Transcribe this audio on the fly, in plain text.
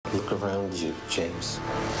Look around you, James.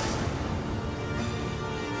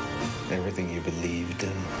 Everything you believed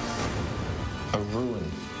in, a ruin.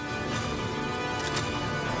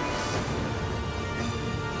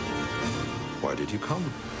 Why did you come?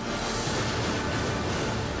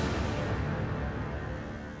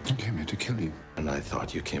 I came here to kill you. And I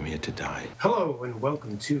thought you came here to die. Hello and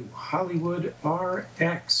welcome to Hollywood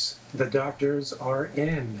RX. The doctors are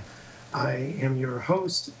in. I am your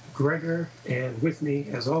host, Gregor, and with me,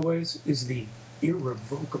 as always, is the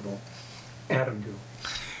irrevocable Adam Dooley.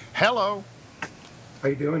 Hello. How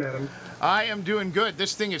you doing, Adam? I am doing good.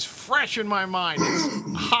 This thing is fresh in my mind. It's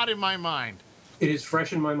hot in my mind. It is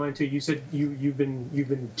fresh in my mind too. You said you've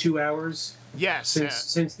been 2 hours. Yes.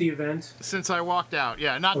 Since the event. Since I walked out.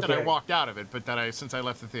 Yeah, not Okay. that I walked out of it, but since I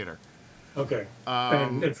left the theater. Okay.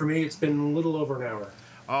 And for me, it's been a little over an hour.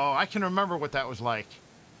 Oh, I can remember what that was like.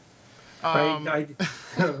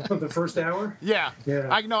 The first hour? Yeah. Yeah.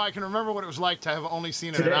 I can remember what it was like to have only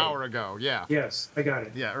seen it Today. an hour ago. Yeah. Yes, I got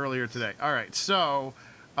it. Yeah, earlier today. All right. So,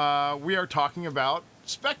 we are talking about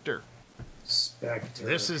Spectre. Spectre.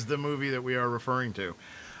 This is the movie that we are referring to.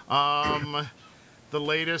 The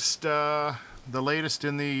latest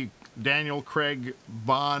in the Daniel Craig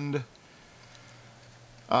Bond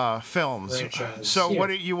films. Franchise. So, Yeah. what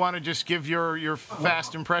do you want to just give your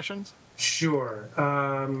fast impressions? Sure.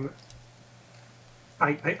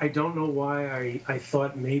 I don't know why I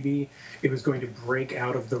thought maybe it was going to break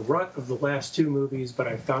out of the rut of the last two movies, but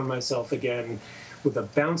I found myself again with a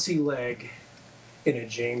bouncy leg in a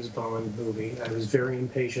James Bond movie. I was very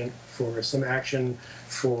impatient for some action,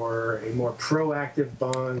 for a more proactive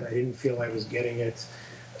Bond. I didn't feel I was getting it.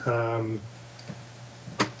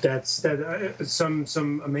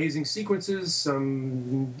 Some amazing sequences,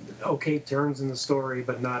 some okay turns in the story,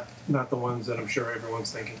 but not the ones that I'm sure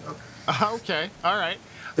everyone's thinking of. Okay, all right.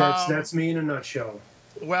 That's me in a nutshell.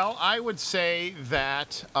 Well, I would say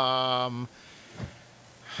that I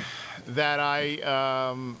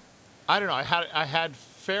don't know. I had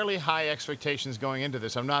fairly high expectations going into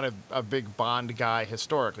this. I'm not a big Bond guy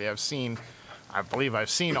historically. I believe I've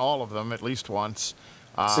seen all of them at least once.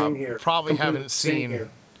 Same here. Probably Same here.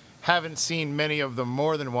 haven't seen many of them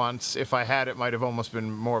more than once. If I had, it might have almost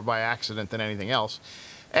been more by accident than anything else.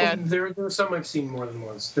 And there are some I've seen more than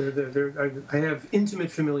once. I have intimate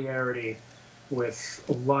familiarity with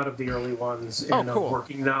a lot of the early ones and cool. a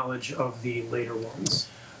working knowledge of the later ones.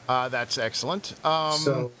 That's excellent.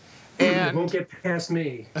 So and it won't get past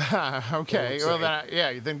me. Okay. Well,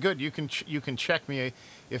 then good. You can check me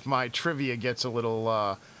if my trivia gets a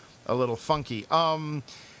little funky.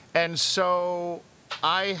 And so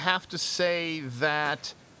I have to say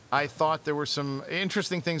that I thought there were some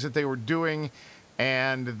interesting things that they were doing,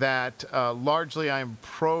 and that largely I'm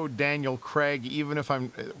pro Daniel Craig, even if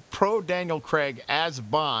I'm pro Daniel Craig as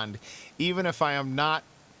Bond, even if I am not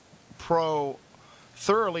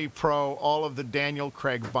thoroughly pro all of the Daniel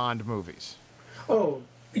Craig Bond movies. Oh,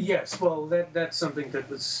 yes. Well, that's something that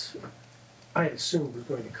I assumed was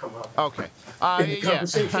going to come up Okay. in the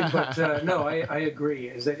conversation. But no, I agree.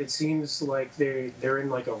 Is that it seems like they're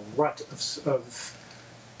in like a rut of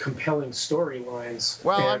compelling storylines.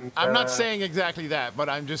 Well, and, I'm not saying exactly that, but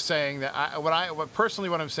I'm just saying that what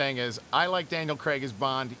I'm saying is I like Daniel Craig as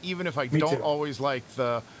Bond, even if I don't too. always like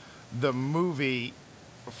the movie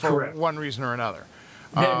for Correct. one reason or another.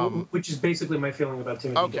 Which is basically my feeling about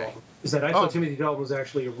Timothy Okay. Dalton. Is that I thought Timothy Dalton was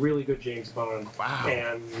actually a really good James Bond. Wow.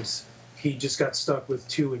 And he just got stuck with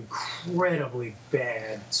two incredibly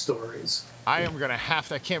bad stories. I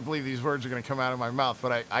can't believe these words are going to come out of my mouth,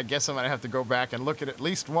 but I guess I'm going to have to go back and look at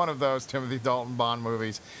least one of those Timothy Dalton Bond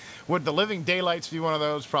movies. Would The Living Daylights be one of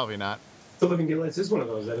those? Probably not. The Living Daylights is one of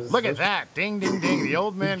those. Look at that. Ding, ding, ding. The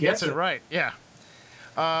old man gets gets it it. right. Yeah.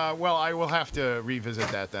 Well, I will have to revisit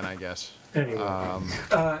that then, I guess. Anyway,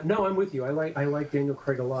 no, I'm with you. I like Daniel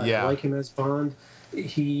Craig a lot. Yeah. I like him as Bond.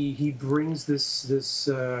 He brings this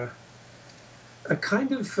a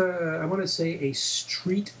kind of I want to say a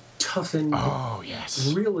street toughened Oh,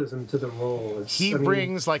 yes. realism to the role. He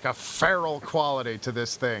brings like a feral quality to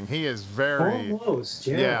this thing. He is very almost,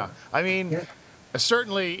 yeah. Yeah. I mean, Yeah.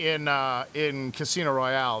 certainly in Casino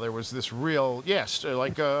Royale there was this real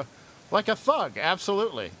like a thug.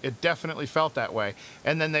 Absolutely, it definitely felt that way.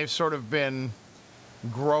 And then they've sort of been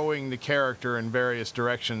growing the character in various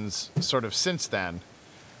directions sort of since then.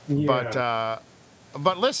 Yeah.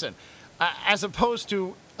 But listen, as opposed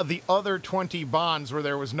to the other 20 Bonds where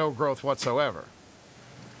there was no growth whatsoever.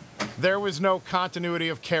 There was no continuity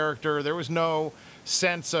of character. There was no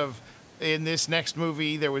sense of, in this next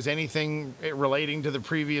movie, there was anything relating to the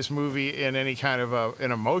previous movie in any kind of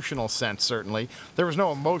an emotional sense, certainly. There was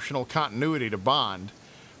no emotional continuity to Bond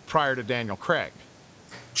prior to Daniel Craig.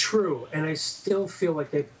 True, and I still feel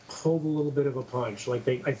like they pulled a little bit of a punch. Like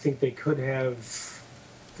I think they could have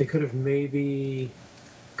maybe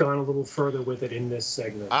gone a little further with it in this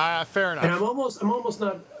segment. Fair enough. And I'm almost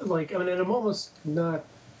not like, I mean, I'm almost not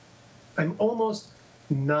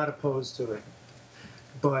opposed to it,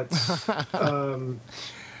 but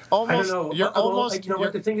almost. I don't know. You're almost. You know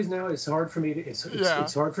what the thing is now? It's hard for me to.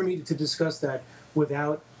 It's hard for me to discuss that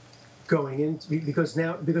without going into, because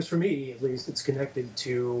for me at least, it's connected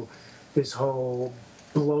to this whole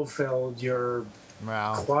Blofeld, your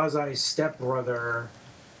quasi stepbrother,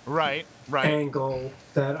 right angle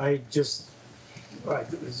that I just.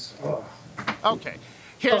 Okay,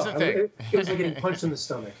 here's the thing. It was like getting punched in the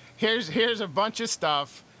stomach. Here's a bunch of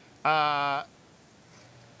stuff. Look,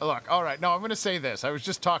 all right. No, I'm going to say this. I was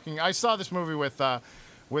just talking. I saw this movie with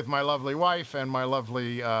my lovely wife and my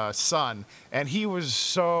lovely son, and he was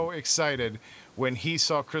so excited when he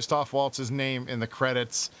saw Christoph Waltz's name in the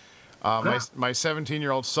credits. My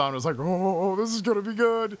 17-year-old son was like, "Oh, this is going to be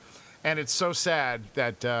good," and it's so sad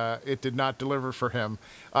that it did not deliver for him.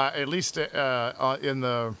 At least in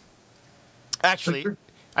the. Actually,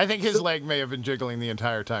 I think his leg may have been jiggling the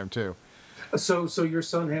entire time too. So your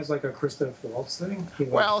son has like a Christoph Waltz thing?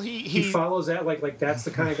 He follows that like that's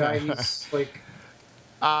the kind of guy he's like.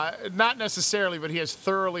 Not necessarily, but he has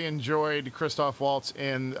thoroughly enjoyed Christoph Waltz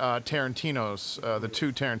in Tarantino's the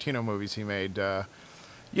 2 Tarantino movies he made.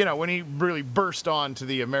 When he really burst onto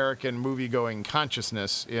the American movie-going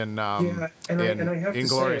consciousness in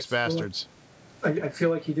Inglourious Bastards. I feel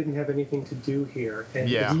like he didn't have anything to do here,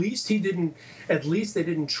 and at least they didn't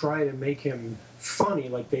try to make him funny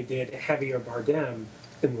like they did Javier Bardem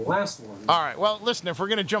in the last one. All right, well, listen, if we're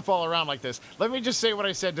going to jump all around like this, let me just say what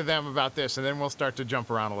I said to them about this, and then we'll start to jump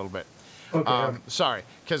around a little bit. Okay. Sorry,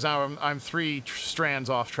 because I'm 3 strands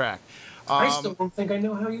off track. I still don't think I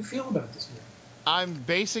know how you feel about this movie. I'm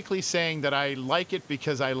basically saying that I like it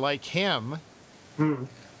because I like him.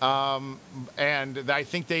 And I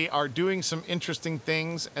think they are doing some interesting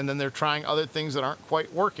things, and then they're trying other things that aren't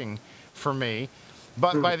quite working for me.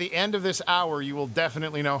 But by the end of this hour, you will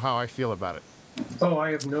definitely know how I feel about it. Oh,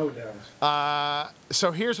 I have no doubt.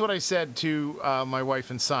 So here's what I said to my wife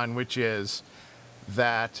and son, which is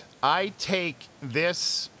that I take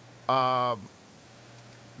this, the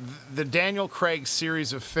Daniel Craig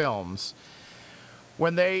series of films,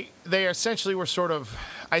 when they essentially were sort of,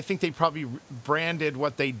 I think they probably branded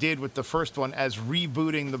what they did with the first one as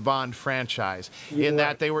rebooting the Bond franchise,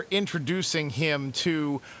 that they were introducing him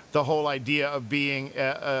to the whole idea of being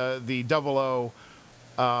the 00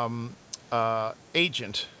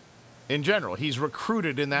 agent in general. He's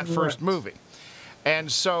recruited in that first movie.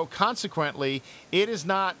 And so consequently, it is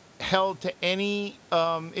not held to any,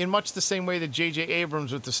 in much the same way that J.J.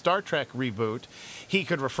 Abrams with the Star Trek reboot, he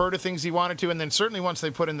could refer to things he wanted to, and then certainly once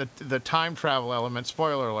they put in the time travel element,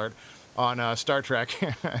 spoiler alert, on Star Trek,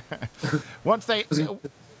 once they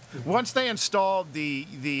installed the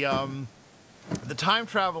time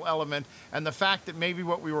travel element and the fact that maybe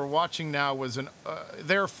what we were watching now was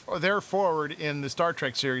their forward in the Star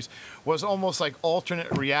Trek series was almost like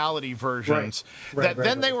alternate reality versions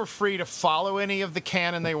they were free to follow any of the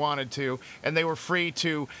canon they wanted to, and they were free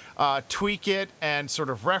to tweak it and sort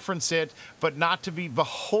of reference it, but not to be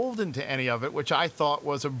beholden to any of it, which I thought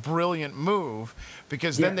was a brilliant move,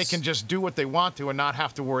 because then they can just do what they want to and not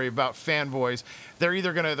have to worry about fanboys. The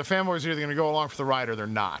fanboys are either gonna go along for the ride or they're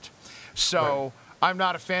not. So I'm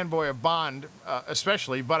not a fanboy of Bond,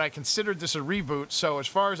 especially, but I considered this a reboot. So as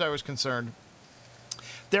far as I was concerned,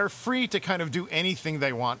 they're free to kind of do anything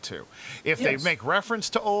they want to. If they make reference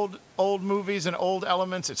to old movies and old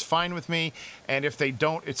elements, it's fine with me. And if they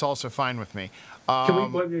don't, it's also fine with me.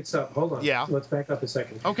 Can we it's up? Hold on. Yeah. Let's back up a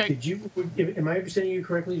second. Okay. Am I understanding you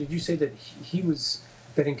correctly? Did you say that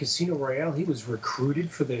that in Casino Royale, he was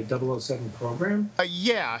recruited for the 007 program?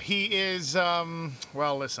 Yeah, he is,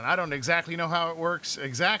 well, listen, I don't exactly know how it works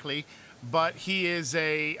exactly, but he is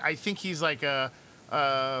I think he's like a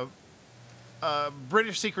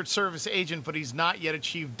British Secret Service agent, but he's not yet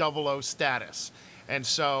achieved 00 status. And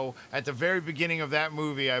so at the very beginning of that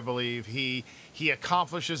movie, I believe, he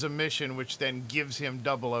accomplishes a mission which then gives him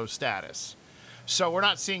 00 status. So we're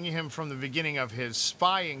not seeing him from the beginning of his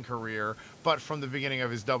spying career, but from the beginning of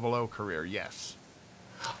his 00 career, yes.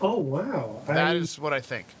 Oh, wow. That is what I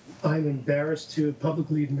think. I'm embarrassed to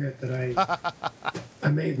publicly admit that I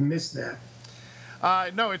may have missed that.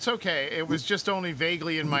 No, it's okay. It was just only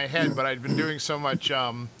vaguely in my head, but I'd been doing so much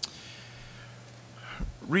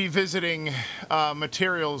revisiting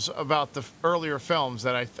materials about the earlier films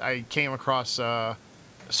that I came across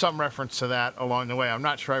some reference to that along the way. I'm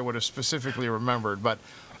not sure I would have specifically remembered, but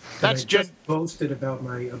That's I just boasted about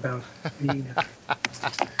being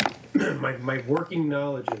my working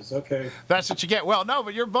knowledges. Okay. That's what you get. Well, no,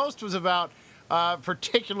 but your boast was about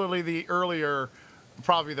particularly the earlier,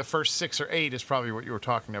 probably the first 6 or 8 is probably what you were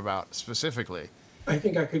talking about specifically. I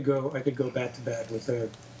think I could go bat to bat with a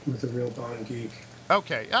real Bond geek.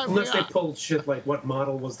 Okay. Unless they pulled shit like what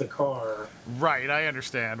model was the car. Right, I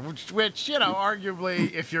understand. Which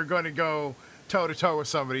arguably, if you're going to go toe to toe with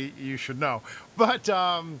somebody, you should know. But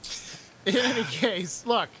in any case,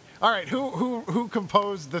 look. All right, who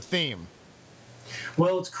composed the theme?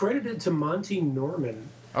 Well, it's credited to Monty Norman.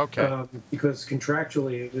 Okay. Because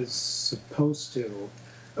contractually it was supposed to,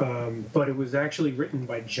 but it was actually written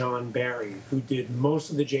by John Barry, who did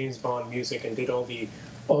most of the James Bond music and did all the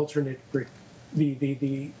alternate,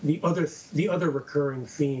 the other recurring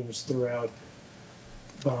themes throughout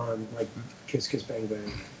Bond, like Kiss Kiss Bang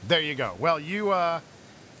Bang. There you go. Well, you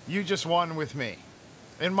just won with me.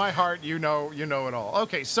 In my heart, you know it all.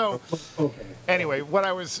 Okay, so okay. Anyway, what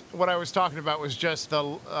I was talking about was just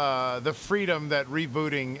the freedom that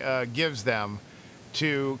rebooting gives them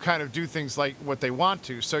to kind of do things like what they want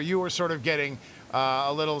to. So you were sort of getting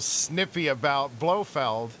a little snippy about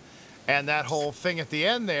Blofeld and that whole thing at the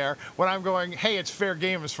end there. When I'm going, hey, it's fair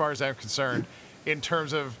game as far as I'm concerned, in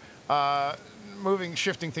terms of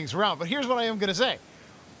shifting things around. But here's what I am going to say.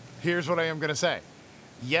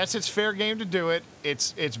 Yes, it's fair game to do it.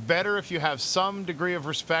 It's better if you have some degree of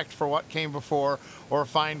respect for what came before or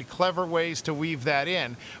find clever ways to weave that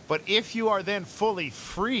in. But if you are then fully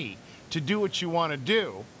free to do what you want to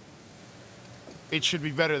do, it should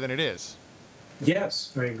be better than it is.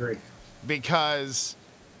 Yes, I agree. Because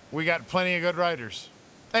we got plenty of good writers.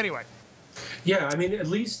 Anyway. Yeah, I mean, at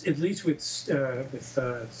least with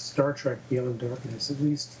Star Trek Beyond Darkness, at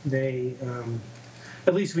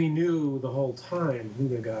least we knew the whole time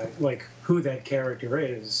who that character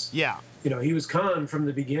is. Yeah. He was Khan from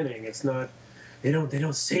the beginning. It's not they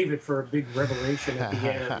don't save it for a big revelation at the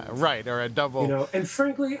end. Right, or a double. And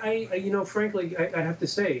frankly, I have to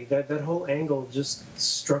say that whole angle just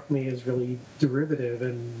struck me as really derivative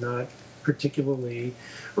and not particularly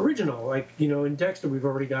original. Like, in Dexter, we've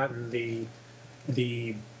already gotten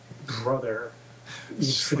the brother,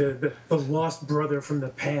 the lost brother from the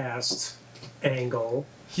past angle.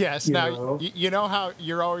 Yes. You know how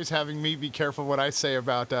you're always having me be careful what I say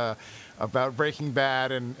about Breaking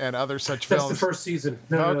Bad and other such films. That's the first season.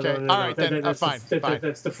 No. All right, then fine.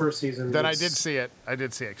 That's the first season. Then I did see it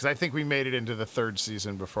because I think we made it into the 3rd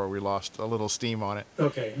season before we lost a little steam on it.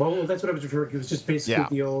 Okay, well, that's what I was referring to. It was just basically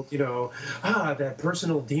the old, that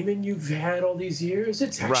personal demon you've had all these years.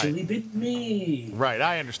 It's actually been me. Right,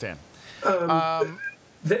 I understand.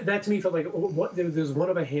 That to me felt like there's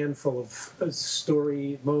one of a handful of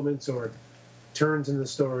story moments or turns in the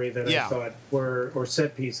story that I thought or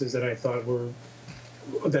set pieces that I thought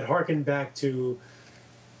that harkened back to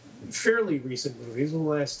fairly recent movies in the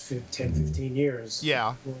last 10, 15 years.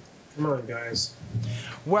 Yeah. Well, come on, guys.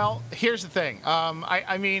 Well, here's the thing.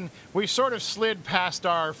 I mean, we sort of slid past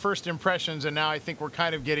our first impressions, and now I think we're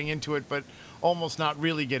kind of getting into it, but almost not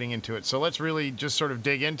really getting into it. So let's really just sort of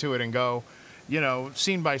dig into it and go,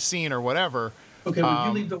 scene by scene or whatever. Okay, well,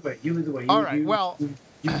 you lead the way. All right,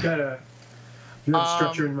 you've got a... You have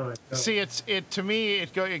structure in mind. Oh. See, it to me,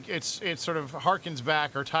 it sort of harkens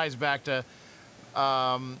back or ties back to,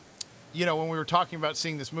 when we were talking about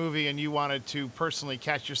seeing this movie and you wanted to personally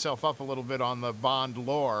catch yourself up a little bit on the Bond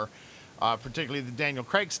lore, particularly the Daniel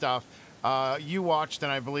Craig stuff. You watched,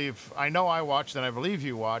 and I believe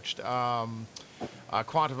you watched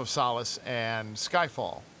Quantum of Solace and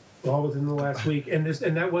Skyfall. All within the last week, and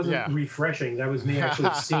that wasn't refreshing. That was me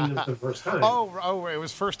actually seeing it the first time. Oh, it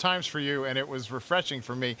was first times for you, and it was refreshing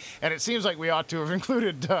for me. And it seems like we ought to have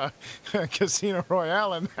included Casino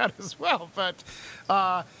Royale in that as well. But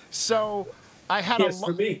so I had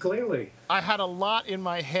for me clearly. I had a lot in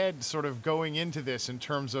my head, sort of going into this in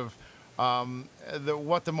terms of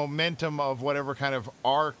what the momentum of whatever kind of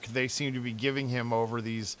arc they seem to be giving him over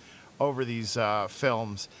these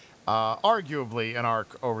films. Arguably an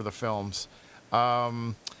arc over the films.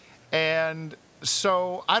 And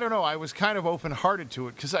so, I don't know, I was kind of open-hearted to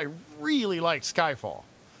it because I really liked Skyfall.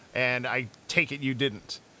 And I take it you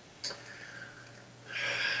didn't.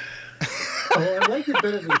 Well, I liked it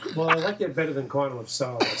better than Quantum of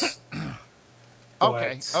Solace.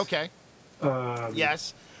 Okay.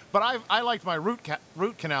 Yes. But I liked my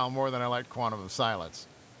root canal more than I liked Quantum of Silence.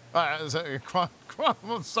 Quantum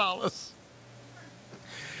of Solace.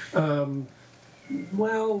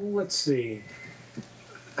 Well, let's see.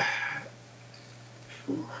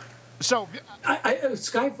 So,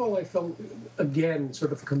 Skyfall, I felt again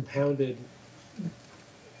sort of compounded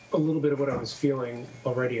a little bit of what I was feeling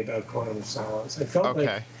already about Quantum of Solace. I felt like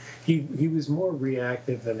Okay. he was more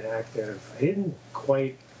reactive than active. I didn't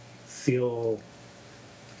quite feel.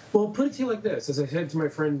 Well, put it to you like this: as I said to my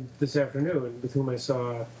friend this afternoon, with whom I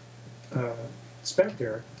saw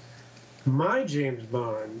Spectre, my James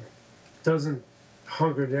Bond doesn't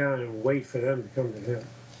hunker down and wait for them to come to him.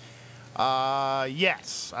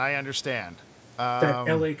 Yes, I understand. That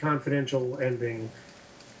L.A. Confidential ending,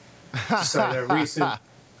 so that recent,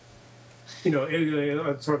 in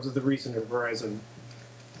terms of the recent Horizon.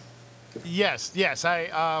 Yes,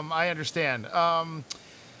 I understand.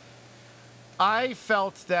 I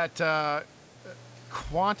felt that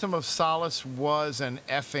Quantum of Solace was an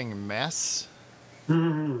effing mess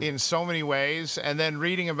in so many ways, and then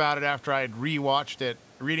reading about it after I had rewatched it,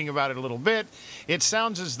 reading about it a little bit, it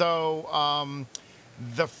sounds as though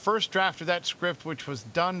the first draft of that script, which was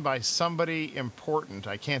done by somebody important,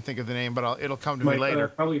 I can't think of the name, but it'll come to me later.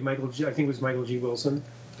 Probably Michael G. I think it was Michael G. Wilson,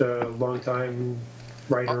 the longtime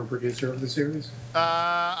writer and producer of the series.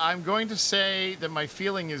 I'm going to say that my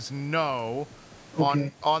feeling is no.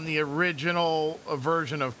 Okay. On the original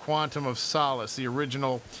version of Quantum of Solace, the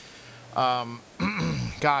original.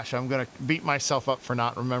 Gosh, I'm going to beat myself up for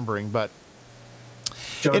not remembering, but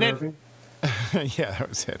John it- Irving. yeah, that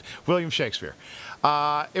was it. William Shakespeare.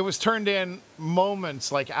 It was turned in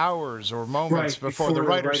moments, like hours or moments before the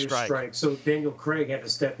writer's strike. So Daniel Craig had to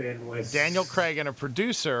step in with Daniel Craig and a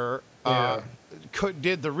producer Yeah.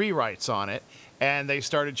 did the rewrites on it, and they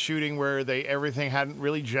started shooting where everything hadn't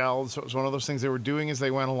really gelled. So it was one of those things they were doing as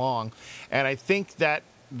they went along, and I think that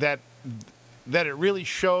it really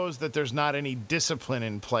shows that there's not any discipline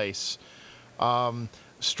in place,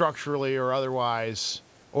 structurally or otherwise,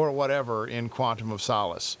 or whatever, in Quantum of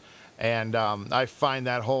Solace. And I find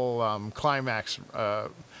that whole climax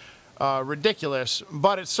ridiculous,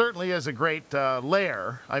 but it certainly is a great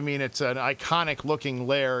lair. I mean, it's an iconic-looking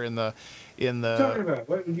lair in the. Talking about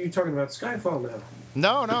what are you talking about? Skyfall now.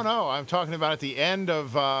 No. I'm talking about at the end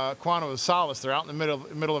of Quantum of Solace. They're out in the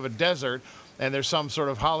middle of a desert, and there's some sort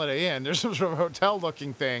of Holiday Inn. There's some sort of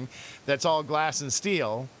hotel-looking thing that's all glass and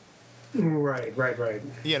steel. Right.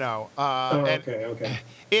 You know. Okay.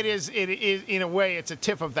 It is in a way, it's a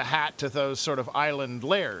tip of the hat to those sort of island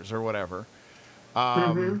lairs or whatever.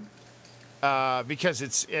 Because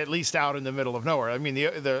it's at least out in the middle of nowhere. I mean,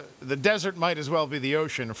 the desert might as well be the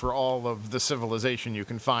ocean for all of the civilization you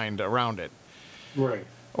can find around it. Right.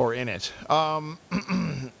 Or in it.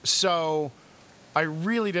 So I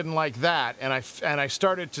really didn't like that, and I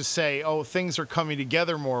started to say, oh, things are coming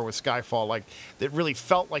together more with Skyfall. Like, it really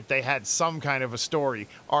felt like they had some kind of a story,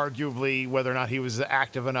 arguably whether or not he was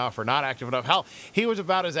active enough or not active enough. Hell, he was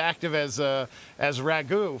about as active as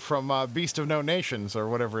Ragu from Beast of No Nations, or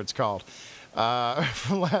whatever it's called,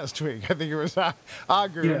 from last week. I think it was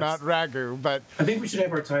Agu, Yes. not Ragu, but I think we should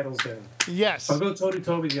have our titles down. yes. I'll go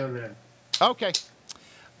toe-to-toe on that. Okay.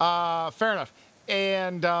 Fair enough.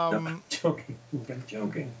 And I'm joking. I'm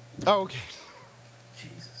joking. oh, okay.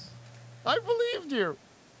 Jesus. I believed you.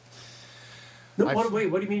 No, I- wait.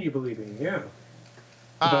 What do you mean you believe me? Yeah.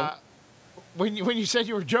 When you said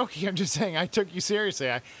you were joking, I'm just saying I took you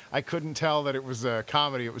seriously. I couldn't tell that it was a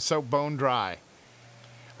comedy. It was so bone dry.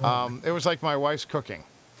 It was like my wife's cooking.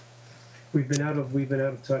 We've been out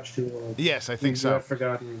of touch too long. Yes, I think I've so.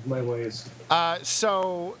 forgotten my ways.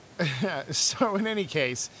 So in any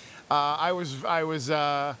case, I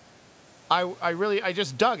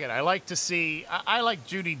just dug it. I like to see. I like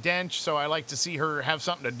Judi Dench, so I like to see her have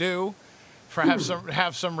something to do,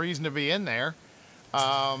 have some reason to be in there.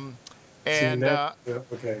 And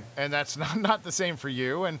okay. and that's not the same for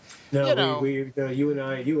you. And No, you know, you and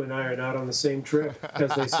I are not on the same trip,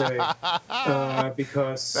 as they say,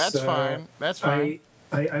 because that's fine. That's fine.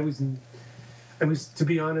 I was, to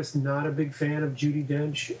be honest, not a big fan of Judi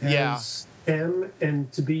Dench as M,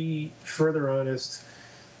 and to be further honest,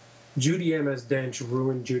 Judi M as Dench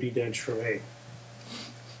ruined Judi Dench for me.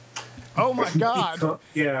 Oh my God!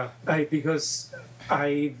 Because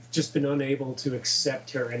I've just been unable to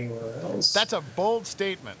accept her anywhere else. That's a bold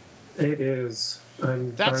statement. It is.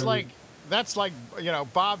 That's like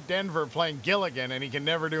Bob Denver playing Gilligan, and he can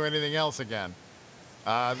never do anything else again.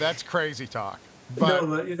 That's crazy talk. But,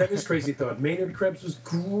 no, that is crazy thought. Maynard Krebs was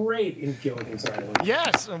great in Gilligan's Island.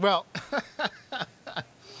 yes, well.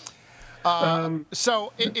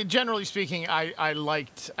 So, generally speaking, I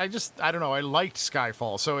liked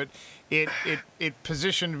Skyfall. So it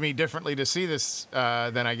positioned me differently to see this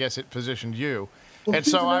than I guess it positioned you. Well, And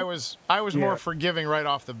so I was more Yeah. forgiving right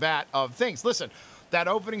off the bat of things. Listen, that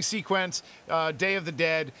opening sequence, Day of the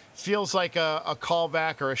Dead, feels like a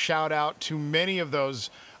callback or a shout out to many of those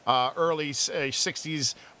early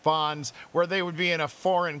 60s Bonds where they would be in a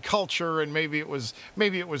foreign culture, and maybe it was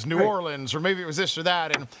New Right. Orleans, or maybe it was this or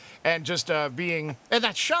that, and just being, and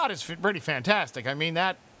that shot is pretty fantastic. I mean,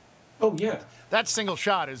 Oh yeah. that single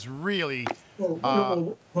shot is really Well,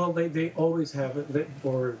 no, well, they always have it,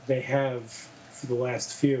 or they have for the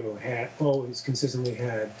last few always consistently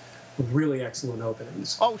had really excellent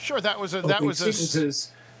openings. oh sure, that was a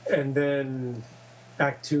Sequences, and then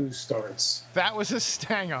Act Two starts. that was a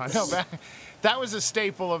hang on, no, that was a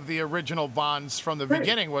staple of the original Bonds from the Right.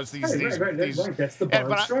 beginning. Was these Right. That's the and-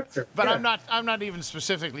 Bond structure. But Yeah. I'm not even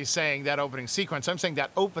specifically saying that opening sequence. I'm saying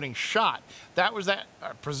that opening shot. That was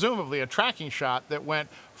presumably a tracking shot that went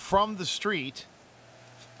from the street,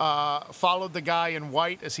 followed the guy in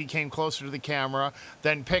white as he came closer to the camera,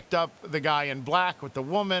 then picked up the guy in black with the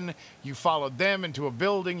woman. You followed them into a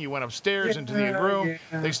building. You went upstairs into the room.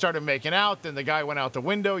 Yeah. They started making out. Then the guy went out the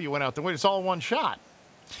window. You went out the window. It's all one shot.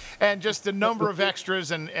 And just the number of extras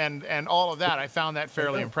and all of that, I found that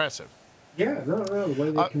fairly impressive. Yeah, no.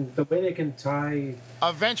 The way they can tie.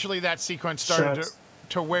 Eventually, that sequence started Shots.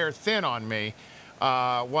 to wear thin on me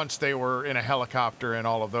once they were in a helicopter and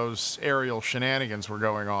all of those aerial shenanigans were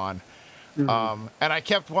going on. And I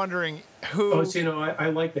kept wondering who. Oh, so, I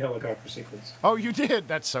like the helicopter sequence. Oh, you did?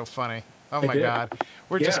 That's so funny. Oh I my did. God,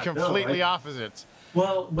 we're just Yeah, no, completely opposites.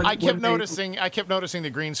 Well, but I kept when they- noticing the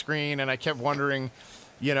green screen, and I kept wondering,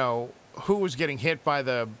 who was getting hit by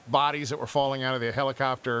the bodies that were falling out of the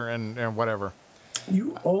helicopter and whatever.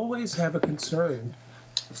 You always have a concern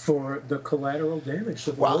for the collateral damage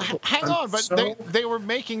to the Well, local. hang I'm on, but so- they were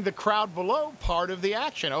making the crowd below part of the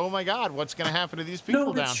action. Oh my God, what's going to happen to these people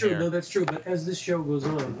No, that's down true. here? No, that's true. But as this show goes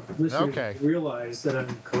on, listeners Okay. realize that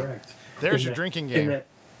I'm correct. There's in your that- drinking in game. that-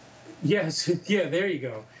 yes, yeah, there you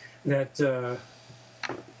go. That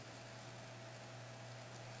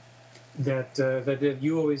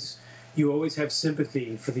you always have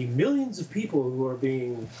sympathy for the millions of people who are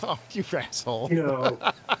being, Oh, you asshole.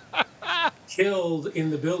 killed in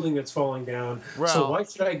the building that's falling down. Well- So why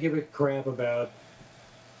should I give a crap about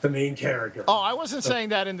the main character? Oh, I wasn't saying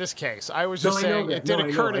that in this case. I was just I know saying that. it did No,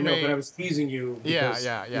 occur I to know, me. but I was teasing you. Yeah, Because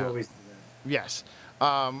yeah. You always do that. Yes.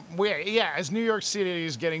 As New York City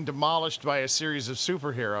is getting demolished by a series of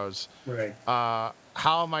superheroes, Right. how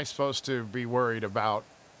am I supposed to be worried about,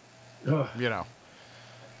 Ugh,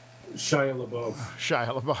 Shia LaBeouf. Shia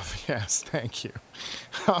LaBeouf? Yes, thank you.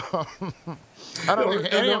 I don't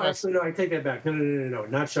think any of us. Actually, no, I take that back. No,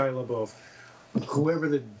 not Shia LaBeouf. Whoever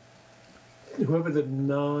the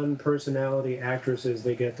non-personality actress is,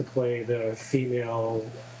 they get to play the female,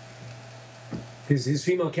 his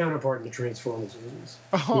female counterpart in the Transformers movies.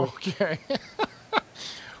 Oh, okay.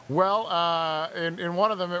 Well, in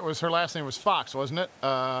one of them, it was her last name was Fox, wasn't it?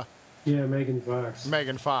 Yeah, Megan Fox.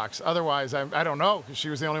 Megan Fox. Otherwise, I don't know, because she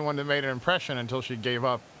was the only one that made an impression until she gave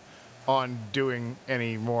up on doing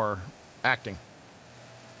any more acting.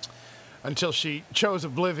 Until she chose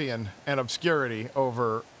oblivion and obscurity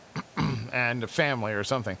over and family or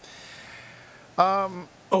something.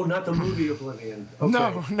 Oh, not the movie Oblivion. Okay.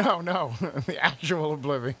 No. The actual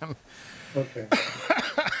oblivion. Okay.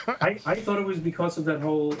 I thought it was because of that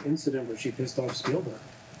whole incident where she pissed off Spielberg.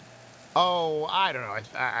 Oh, I don't know.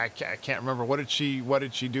 I can't remember. What did she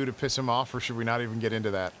do to piss him off, or should we not even get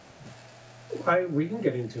into that? We can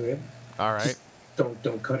get into it. All right. Just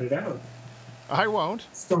don't cut it out. I won't.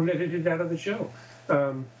 Just don't edit it out of the show.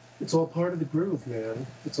 It's all part of the groove, man.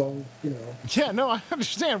 It's all, Yeah, no, I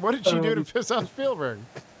understand. What did she do to piss off Spielberg?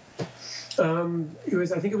 It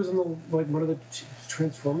was. I think it was in one of the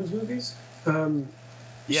Transformers movies.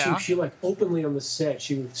 Yeah. She like openly on the set.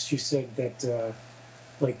 She said that the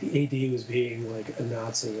AD was being like a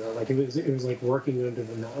Nazi, or like it was like working under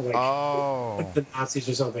the like the Nazis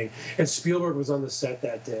or something. And Spielberg was on the set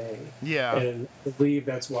that day. Yeah. And I believe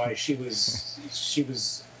that's why she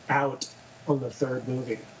was out on the third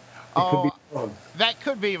movie. It could be wrong. That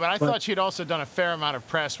could be, but I thought she'd also done a fair amount of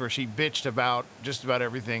press where she bitched about just about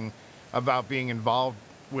everything about being involved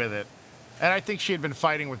with it. And I think she had been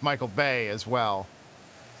fighting with Michael Bay as well.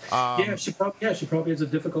 She probably has a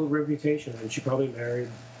difficult reputation, and she probably married.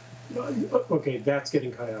 Okay, that's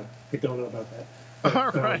getting cut out. I don't know about that. All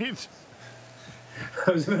right.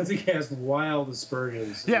 I was about to cast wild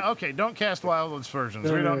aspersions. Yeah, okay, don't cast wild aspersions.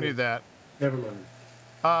 We don't need that. Never mind.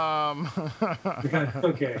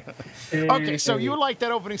 Okay. Okay, so you like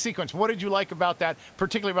that opening sequence. What did you like about that,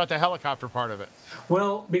 particularly about the helicopter part of it?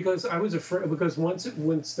 Well, because I was afraid, because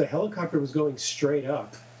once the helicopter was going straight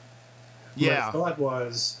up, Yeah. my thought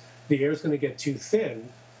was the air's going to get too thin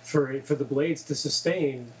for the blades to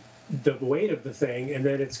sustain the weight of the thing, and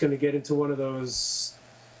then it's going to get into one of those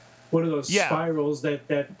Yeah. spirals that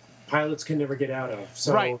pilots can never get out of.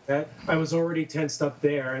 So Right. that I was already tensed up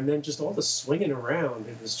there, and then just all the swinging around.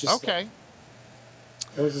 It was just Okay.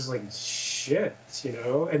 I was just like, shit,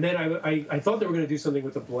 And then I thought they were going to do something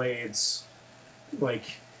with the blades, like,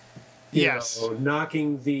 Yes.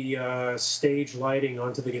 knocking the stage lighting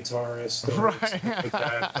onto the guitarist, or Right. something like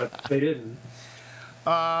that, but they didn't.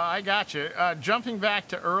 I got you. Jumping back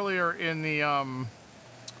to earlier in the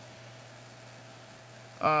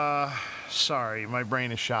sorry, my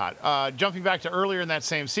brain is shot. Jumping back to earlier in that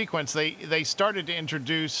same sequence, they started to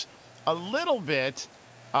introduce a little bit,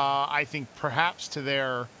 I think perhaps to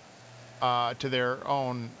their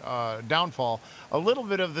own downfall, a little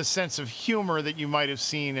bit of the sense of humor that you might have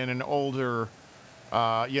seen in an older,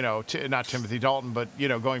 not Timothy Dalton, but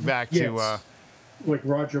going back to. Yes. Like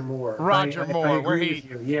Roger Moore. Roger Moore, I where agree he,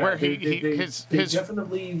 with you. Yeah, where they his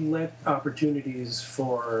definitely let opportunities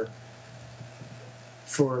for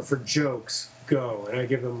jokes go, and I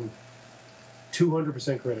give them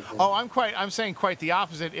 200% credit for that. I'm saying quite the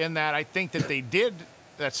opposite in that I think that they did.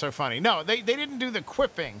 That's so funny. No, they didn't do the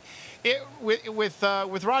quipping.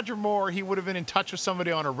 With Roger Moore, he would have been in touch with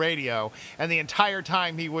somebody on a radio, and the entire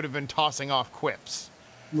time he would have been tossing off quips.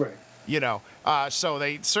 Right. So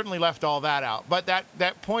they certainly left all that out. But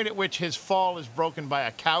that point at which his fall is broken by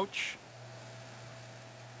a couch,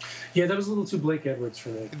 Yeah, that was a little too Blake Edwards for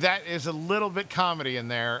me. that is a little bit comedy in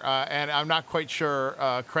there, and I'm not quite sure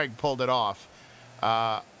Craig pulled it off,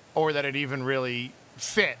 or that it even really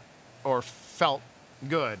fit or felt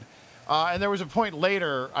good. And there was a point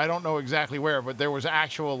later, I don't know exactly where, but there was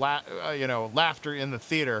actual laughter in the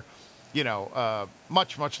theater,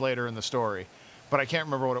 much, much later in the story. But I can't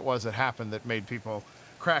remember what it was that happened that made people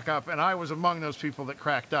crack up, and I was among those people that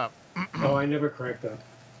cracked up. Oh, I never cracked up.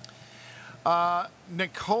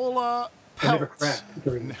 Nicola I never Peltz. cracked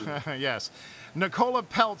during the movie. Yes. Nicola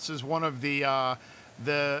Peltz is one of the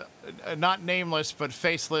not nameless but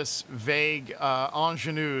faceless, vague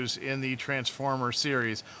ingenues in the Transformers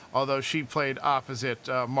series, although she played opposite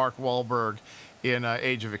Mark Wahlberg in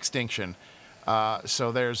Age of Extinction.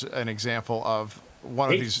 So there's an example of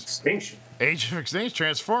one of these. Extinction. Age of Extinction,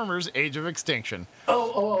 Transformers, Age of Extinction.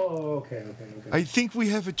 Okay. I think we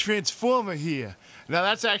have a Transformer here. Now,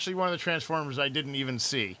 that's actually one of the Transformers I didn't even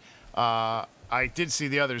see. I did see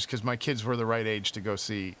the others because my kids were the right age to go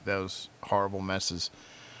see those horrible messes.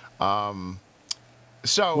 Well,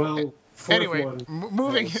 Anyway, one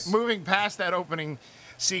moving past that opening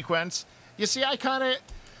sequence, you see, I kind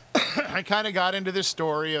of got into this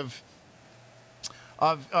story of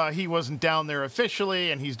he wasn't down there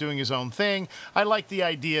officially and he's doing his own thing. I like the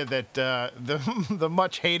idea that the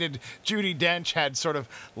much hated Judi Dench had sort of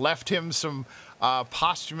left him some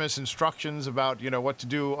posthumous instructions about what to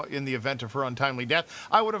do in the event of her untimely death.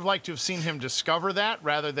 I would have liked to have seen him discover that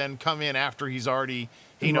rather than come in after he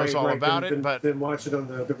knows all about it. But then watch it on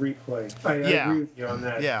the replay. I agree with you on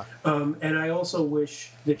that. Yeah. And I also wish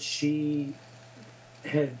that she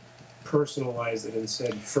had personalized it and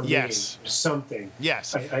said, for Yes. me, something.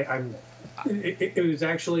 yes, It was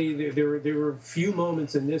actually, there were a few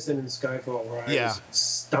moments in this and in Skyfall where I was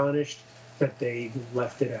astonished that they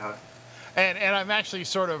left it out. And I'm actually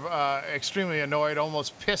sort of extremely annoyed,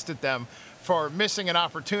 almost pissed at them for missing an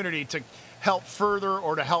opportunity to help further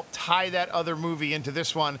or to help tie that other movie into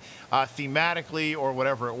this one thematically or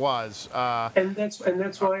whatever it was. And that's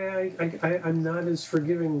why I'm not as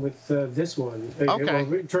forgiving with this one. Okay.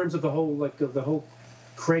 Well, in terms of the whole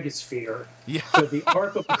Craigosphere. Yeah. The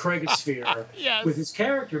arc of the Craigosphere Yes. with his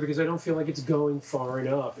character, because I don't feel like it's going far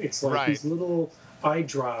enough. It's like Right. these little eye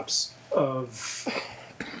drops of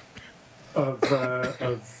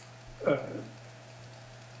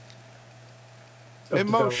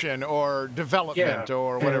emotion or development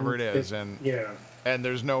or whatever it is, and yeah.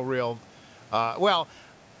 there's no real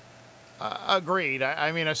agreed.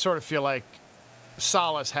 I mean, I sort of feel like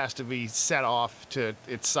Solace has to be set off to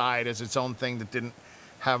its side as its own thing that didn't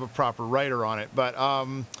have a proper writer on it, but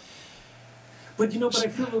But I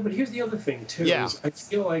feel. But here's the other thing too. Yeah. Is I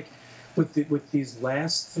feel like with these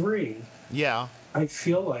last three, yeah, I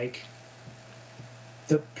feel like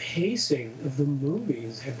the pacing of the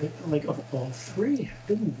movies have been, like, of all three, have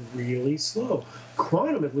been really slow.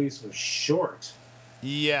 Quantum, at least, was short.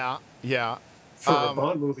 yeah. For a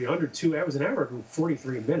Bond movie, under 2 hours, an hour and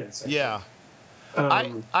 43 minutes. I think. Yeah.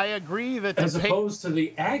 I agree that as opposed to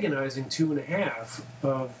the agonizing 2.5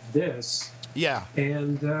 of this yeah.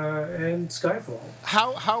 and Skyfall.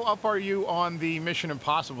 How up are you on the Mission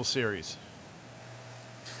Impossible series?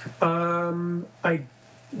 I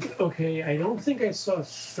don't think I saw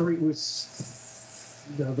 3. Which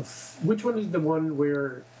one is the one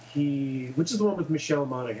where which is the one with Michelle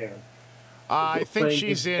Monaghan? I think playing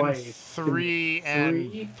she's his in wife. 3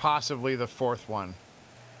 and possibly the 4th one.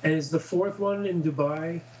 And is the 4th one in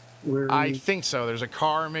Dubai? Where I think so. There's a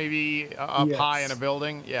car maybe up Yes. high in a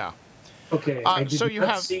building. Yeah. Okay. I did So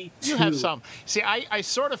not see you have two. some. See, I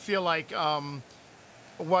sort of feel like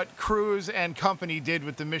what Cruise and company did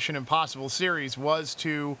with the Mission Impossible series was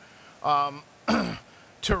to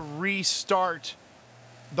to restart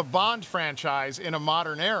the Bond franchise in a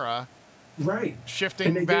modern era, Right.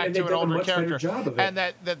 shifting back to an older character. Job of it. And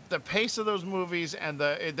that the pace of those movies and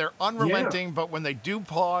they're unrelenting, but when they do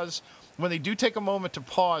pause, when they do take a moment to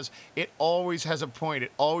pause, it always has a point.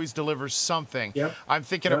 It always delivers something. Yep. I'm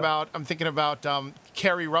thinking about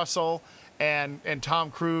Kerry Russell and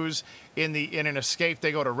Tom Cruise in an escape.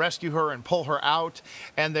 They go to rescue her and pull her out,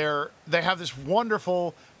 and they have this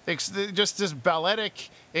wonderful just this balletic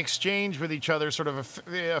exchange with each other, sort of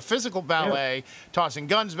a physical ballet, tossing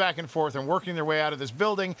guns back and forth and working their way out of this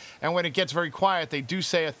building. And when it gets very quiet, they do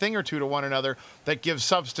say a thing or two to one another that gives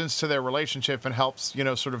substance to their relationship and helps,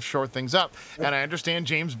 sort of shore things up. And I understand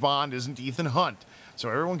James Bond isn't Ethan Hunt, so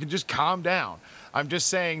everyone can just calm down. I'm just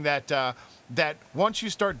saying that that once you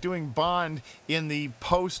start doing Bond in the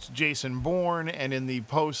post Jason Bourne and in the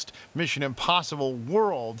post Mission Impossible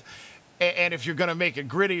world, and if you're going to make it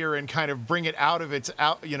grittier and kind of bring it out of its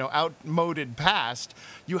outmoded past,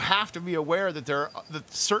 you have to be aware that that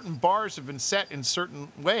certain bars have been set in certain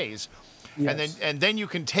ways, Yes. and then you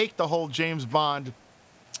can take the whole James Bond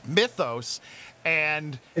mythos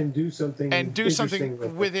and do something interesting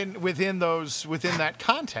with it. within that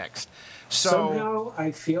context. So Somehow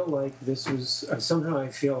I feel like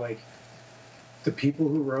the people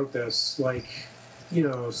who wrote this, like,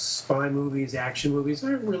 spy movies, action movies,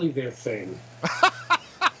 aren't really their thing.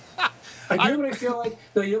 You know what I feel like?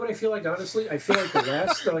 No, you know what I feel like, honestly? I feel like the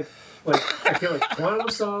last, I feel like Quantum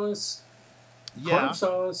of Solace,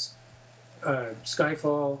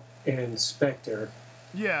 Skyfall, and Spectre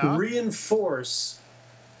reinforce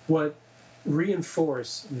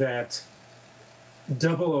that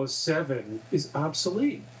 007 is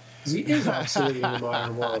obsolete. He is obsolete in the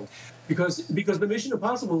modern world. Because the Mission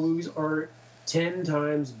Impossible movies are 10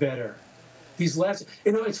 times better. These last,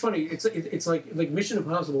 it's funny. It's like Mission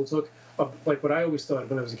Impossible took like what I always thought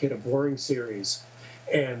when I was a kid, a boring series,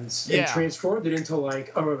 and transformed it into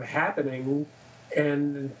like a happening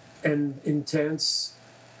and intense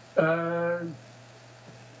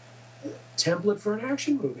template for an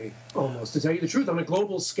action movie, almost, to tell you the truth, on a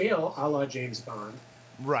global scale, a la James Bond.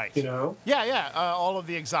 Right. All of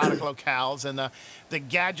the exotic locales and the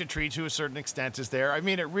gadgetry to a certain extent is there. I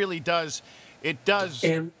mean, it really does. It does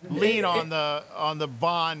lean on the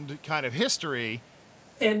Bond kind of history,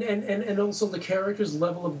 and also the character's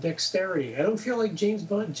level of dexterity. I don't feel like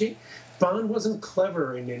Bond wasn't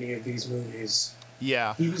clever in any of these movies.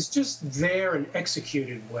 Yeah, he was just there and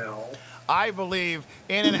executed well. I believe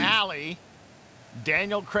in an alley,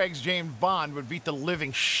 Daniel Craig's James Bond would beat the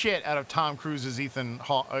living shit out of Tom Cruise's Ethan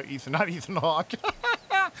Hawke. Ethan Hunt,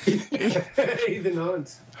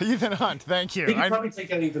 Ethan Hunt, thank you. He could probably take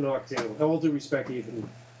down Ethan Hawke, too. All due respect, Ethan.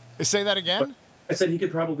 Say that again? But I said he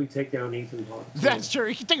could probably take down Ethan Hawke, too. That's true.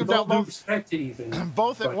 He could take him down both. All due respect to Ethan.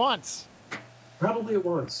 Both at once. Probably at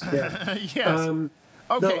once, yeah. Yes.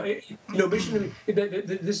 Okay.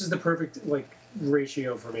 This is the perfect,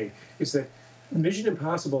 ratio for me, is that Mission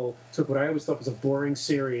Impossible took what I always thought was a boring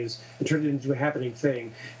series and turned it into a happening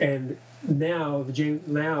thing. And now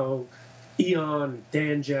Eon,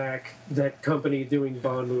 Danjak, that company doing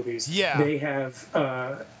Bond movies, they have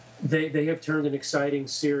they have turned an exciting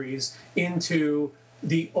series into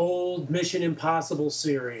the old Mission Impossible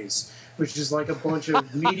series, which is like a bunch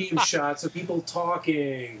of medium shots of people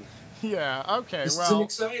talking. Yeah. Okay. This isn't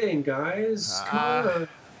exciting, guys. Come on.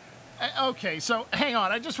 Okay, so hang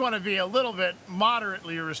on. I just want to be a little bit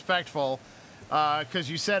moderately respectful, because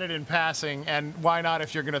you said it in passing, and why not,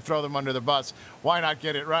 if you're going to throw them under the bus, why not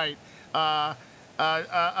get it right? A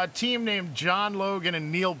team named John Logan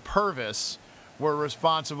and Neil Purvis were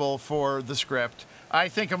responsible for the script. I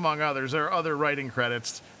think, among others, there are other writing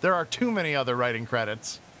credits. There are too many other writing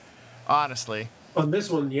credits, honestly. On this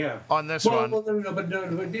one, yeah. On this one. Well, no,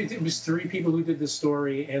 it was 3 people who did the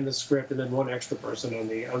story and the script, and then 1 extra person on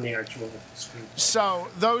the actual script. So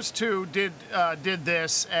those 2 did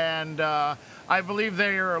this, and I believe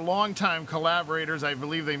they are longtime collaborators. I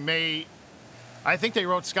think they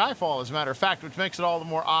wrote Skyfall, as a matter of fact, which makes it all the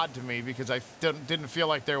more odd to me, because I didn't feel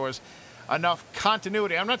like there was enough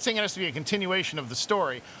continuity. I'm not saying it has to be a continuation of the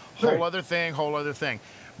story. Whole other thing.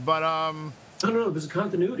 But No, there's a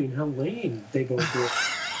continuity in how lame they both were.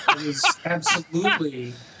 It was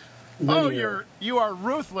absolutely linear. You are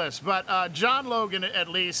ruthless. But John Logan, at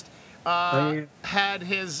least, had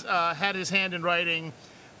his hand in writing.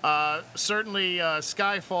 Certainly,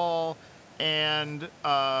 Skyfall and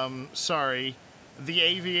The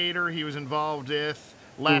Aviator. He was involved with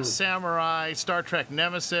Last Samurai, Star Trek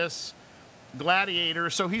Nemesis, Gladiator.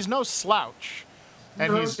 So he's no slouch.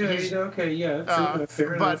 And he's yeah,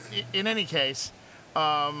 fair but enough. In any case,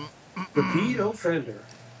 Repeat offender.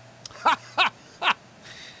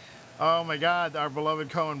 oh my God, our beloved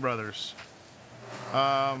Coen brothers.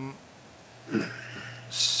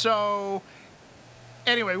 So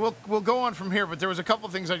anyway, we'll go on from here. But there was a couple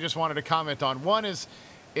of things I just wanted to comment on. One is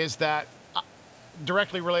that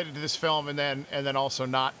directly related to this film, and then also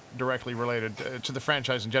not directly related to the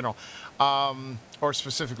franchise in general, or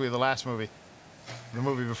specifically the last movie, the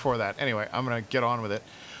movie before that. Anyway, I'm gonna get on with it.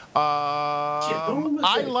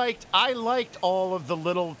 I liked all of the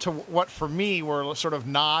little, to what for me were sort of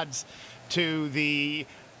nods to the,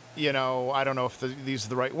 I don't know if these are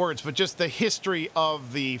the right words, but just the history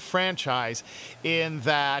of the franchise, in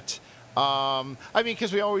that,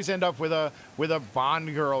 because we always end up with a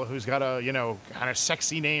Bond girl who's got a, kind of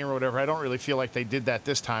sexy name or whatever. I don't really feel like they did that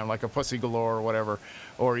this time, like a Pussy Galore or whatever,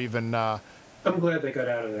 or even. I'm glad they got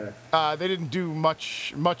out of that. They didn't do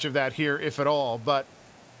much of that here, if at all, but.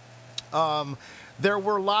 There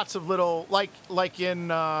were lots of little, like in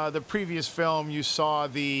the previous film, you saw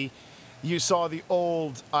the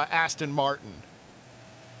old Aston Martin,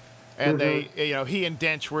 and they, he and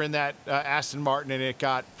Dench were in that Aston Martin, and it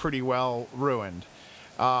got pretty well ruined.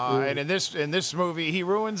 And in this movie, he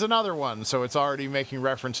ruins another one, so it's already making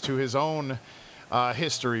reference to his own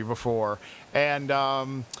history before. And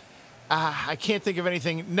I can't think of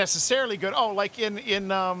anything necessarily good. Oh, like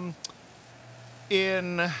in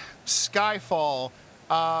Skyfall,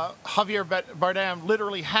 Javier Bardem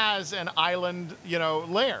literally has an island,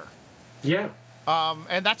 lair. Yeah.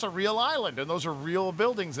 And that's a real island, and those are real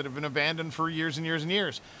buildings that have been abandoned for years and years and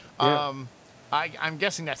years. Yeah. I'm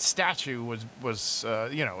guessing that statue was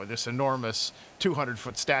this enormous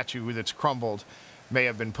 200-foot statue that's crumbled may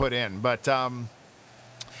have been put in. But and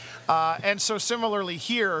so similarly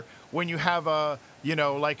here, when you have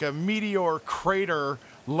like a meteor crater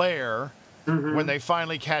lair. When they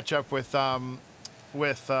finally catch up with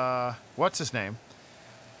what's his name,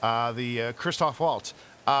 the Christoph Waltz,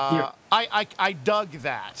 I dug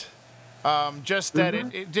that. Just that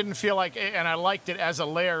it didn't feel like, and I liked it as a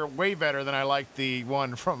layer way better than I liked the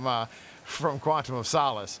one from Quantum of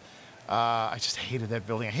Solace. I just hated that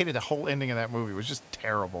building. I hated the whole ending of that movie. It was just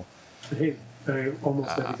terrible.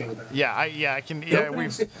 Almost everything about it.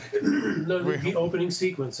 The opening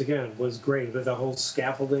sequence again was great. The whole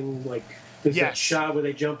scaffolding, like there's that shot where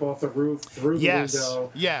they jump off the roof through the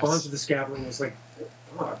window onto the scaffolding. Was like,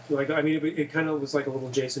 fuck. It kind of was like a little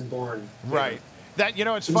Jason Bourne. Right. That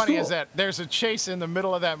it's funny cool. Is that there's a chase in the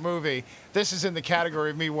middle of that movie. This is in the category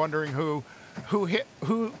of me wondering who hit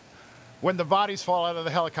who when the bodies fall out of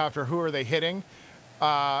the helicopter. Who are they hitting?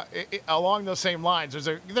 Along those same lines,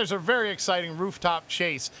 there's a very exciting rooftop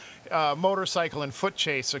chase, motorcycle and foot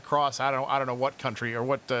chase across I don't know what country or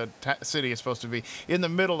what city it's supposed to be in the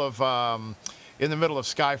middle of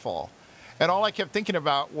Skyfall, and all I kept thinking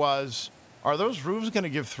about was, are those roofs going to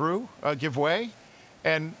give way?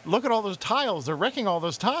 And look at all those tiles; they're wrecking all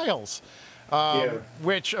those tiles.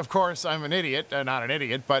 Which, of course, I'm an idiot, not an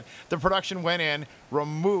idiot, but the production went in,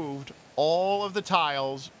 removed all of the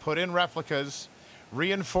tiles, put in replicas.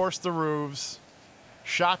 Reinforced the roofs,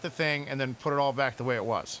 shot the thing, and then put it all back the way it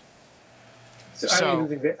was. So I don't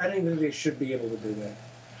even think they should be able to do that.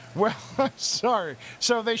 Well, sorry.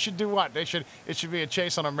 So they should do what? It should be a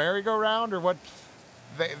chase on a merry-go-round, or what?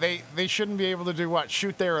 They shouldn't be able to do what?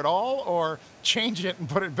 Shoot there at all, or change it and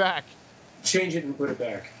put it back? Change it and put it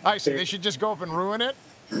back. I see. They should just go up and ruin it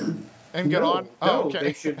and get on. No,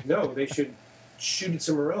 okay. They should shoot it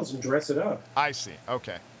somewhere else and dress it up. I see.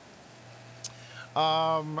 Okay.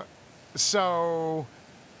 So,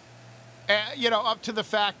 up to the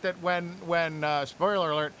fact that when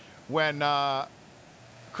spoiler alert, when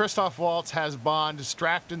Christoph Waltz has Bond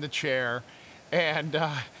strapped in the chair and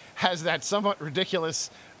has that somewhat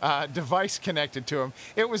ridiculous device connected to him,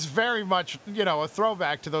 it was very much, a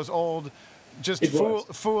throwback to those old, just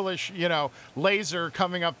foolish, laser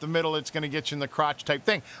coming up the middle, it's going to get you in the crotch type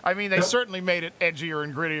thing. I mean, they certainly made it edgier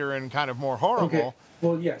and grittier and kind of more horrible. Okay.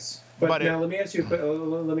 Well, yes. But now let me ask you a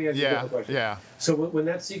different question. Yeah. So when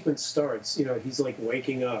that sequence starts, he's like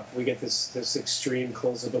waking up. We get this extreme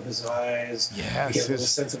close up of his eyes. Yes. We get a little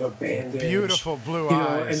sense of a bandage. Beautiful blue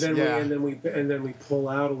eyes. And then we pull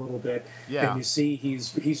out a little bit. Yeah. And you see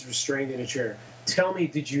he's restrained in a chair. Tell me,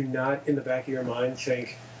 did you not in the back of your mind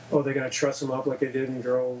think, oh, they're gonna truss him up like they did in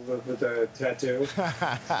Girl with the tattoo.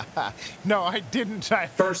 No, I didn't.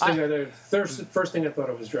 First thing I thought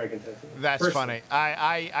it was Dragon Tattoo. That's First funny. thing.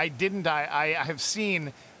 I didn't. I have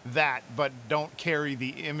seen that, but don't carry the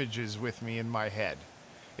images with me in my head.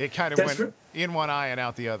 It kind of went in one eye and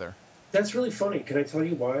out the other. That's really funny. Can I tell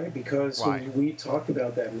you why? Because Why? when we talked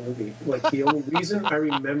about that movie, like the only reason I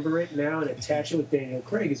remember it now and attach it with Daniel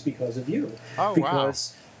Craig is because of you. Oh,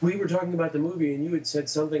 because we were talking about the movie and you had said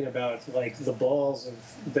something about like the balls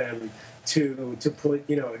of them to put,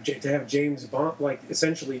 you know, to have James Bond, like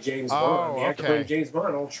essentially James Bond, the actor playing James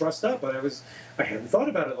Bond, all trussed up. And I hadn't thought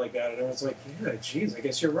about it like that, and I was like, yeah, geez, I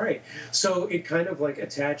guess you're right. So it kind of like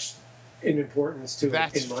attached in importance to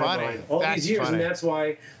it in my mind all these years, and that's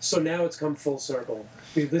why. So now it's come full circle.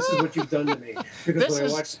 This is what you've done to me. Because when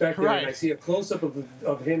I watch Spectre and I see a close up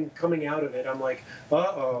of him coming out of it, I'm like,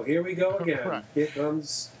 uh-oh, here we go again. Right. Here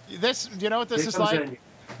comes. This, you know what this is like?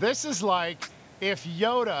 This is like if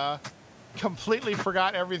Yoda completely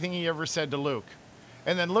forgot everything he ever said to Luke,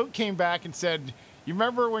 and then Luke came back and said, "You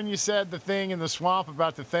remember when you said the thing in the swamp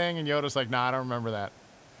about the thing?" And Yoda's like, "Nah, I don't remember that."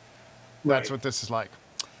 Right. That's what this is like.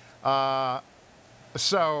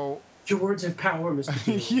 So your words have power, Mr.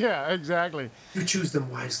 Dean. Yeah, exactly. You choose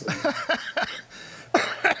them wisely.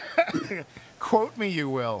 Quote me, you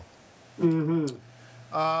will. Mm-hmm.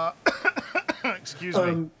 Excuse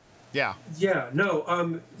me. Yeah. Yeah.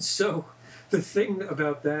 No. So the thing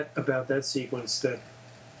about that sequence that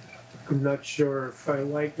I'm not sure if I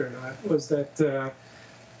liked or not was that.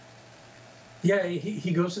 Yeah,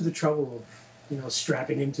 he goes to the trouble of, you know,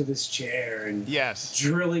 strapping him to this chair and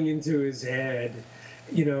drilling into his head,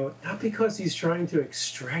 you know, not because he's trying to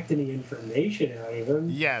extract any information out of him.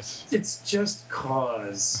 Yes. It's just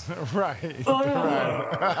cause. Right. Oh,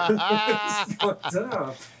 Right. it's fucked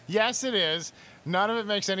up. Yes, it is. None of it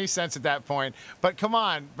makes any sense at that point. But come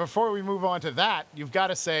on, before we move on to that, you've got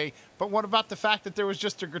to say, but what about the fact that there was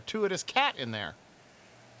just a gratuitous cat in there?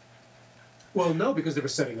 Well, no, because they were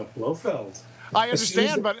setting up Blofeld. I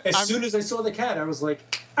understand, but as soon as I saw the cat, I was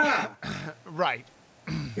like, ah. Right.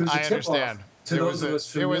 It was a I understand. To those of us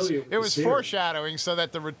familiar with it was foreshadowing so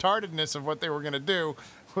that the retardedness of what they were going to do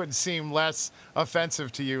would seem less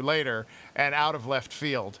offensive to you later and out of left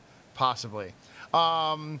field, possibly.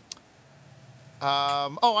 Oh,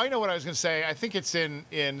 I know what I was going to say. I think it's in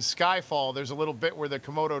Skyfall. There's a little bit where the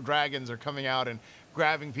Komodo dragons are coming out and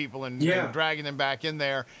grabbing people and dragging them back in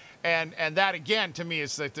there. And that, again, to me,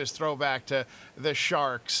 is like this throwback to the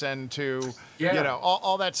sharks and to, you know,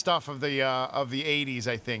 all that stuff of the 80s,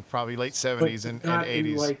 I think, probably late 70s and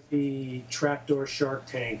 80s. Like the trapdoor shark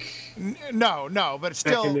tank. No, but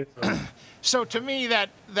still. So to me, that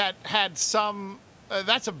had some...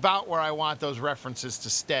 that's about where I want those references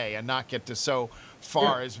to stay and not get to so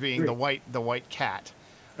far as being the white cat.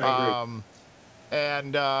 I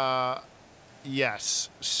agree.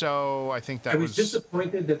 Yes. So I think that I was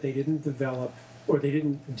disappointed that they didn't develop or they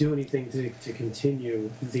didn't do anything to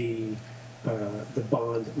continue the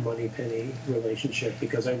Bond Moneypenny relationship,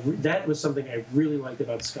 because that was something I really liked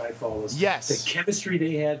about Skyfall was the chemistry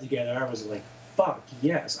they had together. I was like, fuck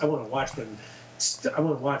yes, I want to watch them. I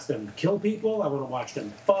want to watch them kill people. I want to watch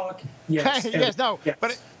them fuck. Yes. Yes.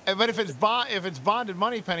 But if it's Bond and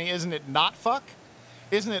Moneypenny, isn't it not fuck?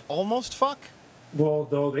 Isn't it almost fuck? Well,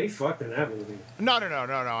 though they fucked in that movie. No.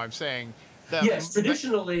 I'm saying.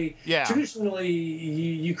 Traditionally,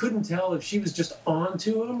 you couldn't tell if she was just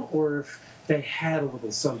onto him or if they had a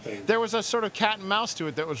little something. There was a sort of cat and mouse to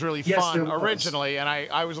it that was really fun originally, and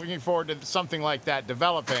I was looking forward to something like that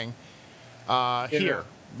developing here,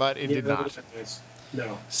 but it did not. Nice.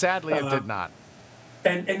 No. Sadly, it did not.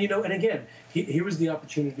 And you know, and again, here was the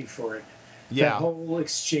opportunity for it. Yeah. That whole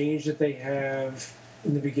exchange that they have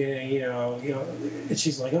in the beginning, you know, and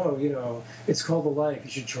she's like, "Oh, you know, it's called The Life. You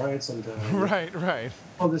should try it sometime." Right.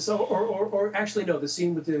 Oh, or actually, no, the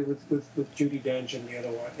scene with Judi Dench and the other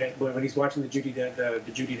one when he's watching the Judi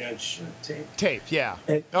Dench tape. Tape, yeah.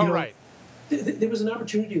 And, right. There was an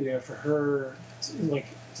opportunity there for her, like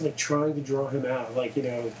trying to draw him out, like, you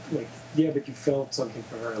know, like, yeah, but you felt something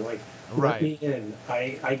for her, like, let me in.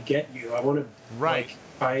 I get you. I want to. Right. Like,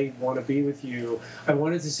 I want to be with you. I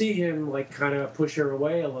wanted to see him like kind of push her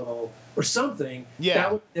away a little or something.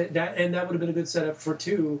 Yeah. That would have been a good setup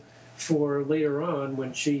for later on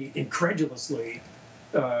when she incredulously,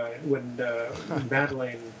 when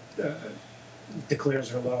Madeleine declares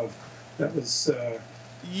her love. That was.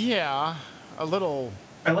 Yeah, a little.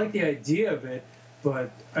 I like the idea of it,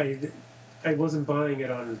 but I wasn't buying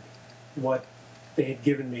it on what they had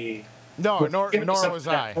given me. No, nor was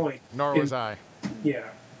I. Nor was I. Yeah.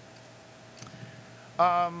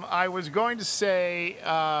 I was going to say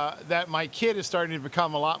that my kid is starting to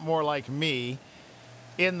become a lot more like me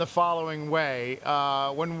in the following way.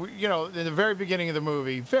 When we, in the very beginning of the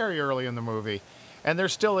movie, very early in the movie, and they're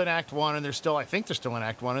still in Act 1, and I think they're still in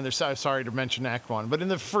Act 1, and they're sorry to mention Act 1, but in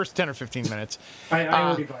the first 10 or 15 minutes. I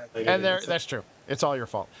already violated and it. that's true. It's all your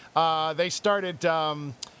fault. They started,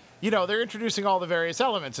 they're introducing all the various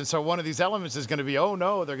elements, and so one of these elements is going to be, oh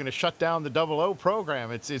no, they're going to shut down the 00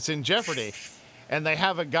 program. It's in jeopardy. And they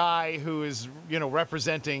have a guy who is,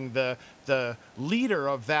 representing the leader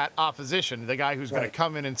of that opposition, the guy who's going to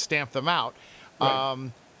come in and stamp them out.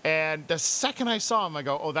 Right. And the second I saw him, I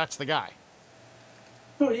go, oh, that's the guy.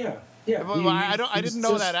 Oh yeah, yeah. Well, I didn't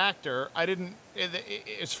know that actor. I didn't.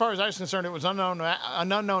 As far as I was concerned, it was an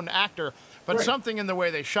unknown actor. But something in the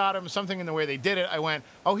way they shot him, something in the way they did it, I went,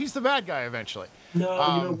 oh, he's the bad guy eventually. No,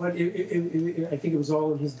 you know what? I think it was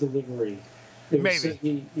all in his delivery.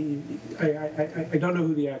 Maybe. I don't know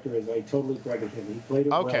who the actor is. I totally credited him. He played it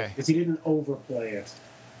well because he didn't overplay it,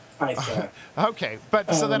 I thought. Okay,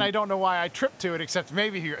 but so then I don't know why I tripped to it, except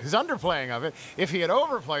maybe his underplaying of it. If he had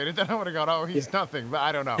overplayed it, then I would have gone, oh, he's nothing. But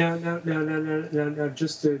I don't know. No.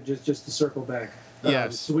 Just to circle back.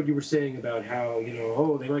 Yes. So what you were saying about how,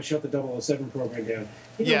 they might shut the 007 program down.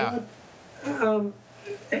 You know what?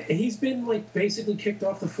 He's been basically kicked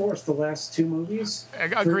off the force the last two movies.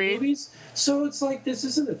 Agreed. Movies. So it's like this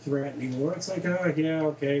isn't a threat anymore. It's like, oh yeah,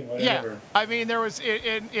 okay, whatever. Yeah, I mean there was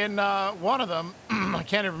in one of them, I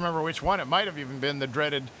can't even remember which one. It might have even been the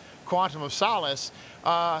dreaded Quantum of Solace.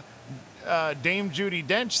 Dame Judi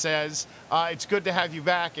Dench says it's good to have you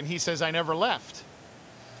back, and he says I never left.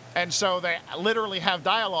 And so they literally have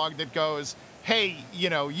dialogue that goes, hey,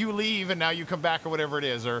 you leave and now you come back or whatever it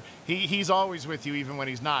is, or he's always with you even when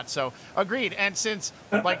he's not. So agreed. And since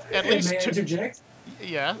at least may I interject?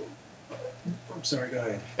 Yeah. I'm sorry. Go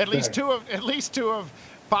ahead. At least two of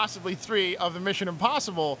possibly three of the Mission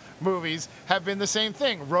Impossible movies have been the same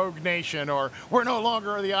thing. Rogue Nation, or we're no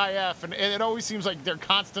longer the IF, and it always seems like they're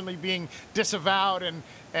constantly being disavowed and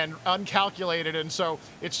uncalculated, and so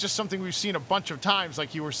it's just something we've seen a bunch of times,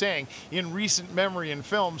 like you were saying, in recent memory in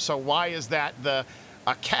film. So why is that a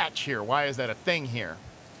catch here? Why is that a thing here?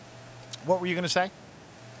 What were you going to say?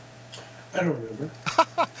 I don't remember.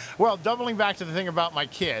 Well, doubling back to the thing about my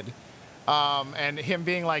kid and him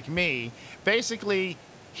being like me, basically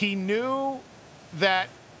he knew that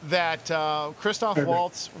Christoph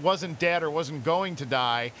Waltz wasn't dead or wasn't going to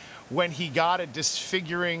die when he got a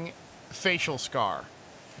disfiguring facial scar.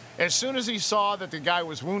 As soon as he saw that the guy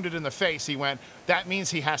was wounded in the face, he went, that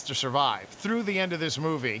means he has to survive through the end of this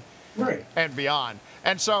movie. Right. And beyond.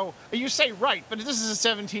 And so you say right, but this is a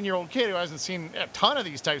 17-year-old kid who hasn't seen a ton of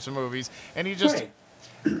these types of movies, and he just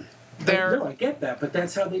No, I get that, but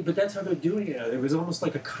that's how they're doing it. It was almost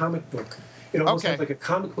like a comic book. It almost had like a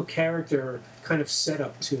comic book character kind of set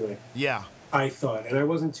up to it. Yeah. I thought, and I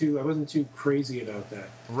wasn't too crazy about that.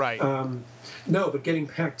 Right. No, but getting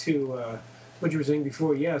back to what you were saying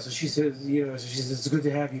before, yeah. So she says, it's good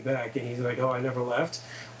to have you back, and he's like, oh, I never left.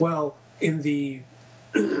 Well, in the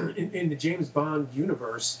in the James Bond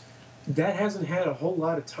universe, that hasn't had a whole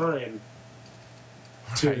lot of time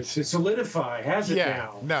to solidify, has it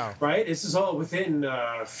now? No. Right? This is all within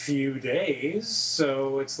a few days,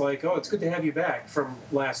 so it's like, oh, it's good to have you back from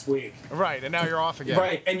last week. Right, and now you're off again.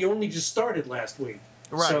 Right, and you only just started last week.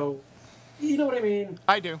 Right. So, you know what I mean?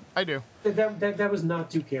 I do. That was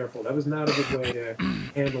not too careful. That was not a good way to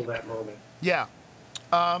handle that moment. Yeah.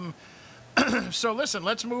 So listen,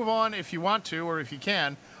 let's move on if you want to, or if you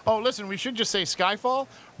can. Oh, listen, we should just say Skyfall,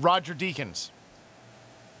 Roger Deakins.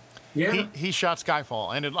 Yeah. He shot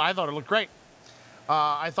Skyfall, and I thought it looked great.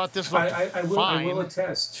 I thought this looked fine. I will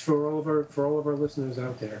attest for all of our listeners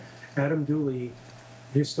out there. Adam Dooley,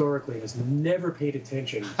 historically, has never paid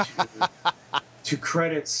attention to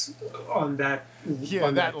credits on that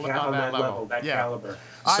level, that caliber.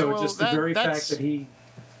 So just the very fact that he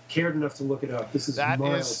cared enough to look it up, this is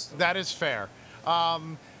miles. That is fair. I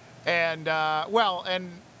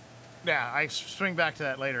swing back to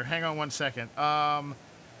that later. Hang on one second.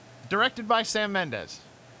 Directed by Sam Mendes,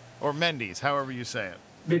 or Mendes, however you say it.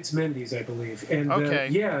 It's Mendes, I believe. And okay.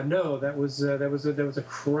 That was a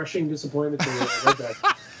crushing disappointment to me when I read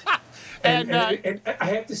that. and I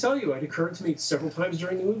have to tell you, it occurred to me several times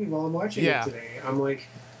during the movie while I'm watching it today. I'm like,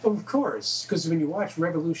 of course, because when you watch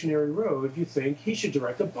Revolutionary Road, you think he should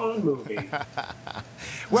direct a Bond movie.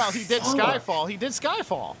 Well, he did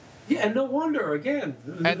Skyfall. Yeah, and no wonder. Again,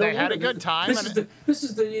 and they had a good time. This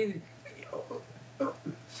is the.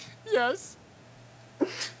 Yes.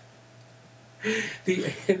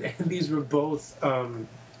 And these were both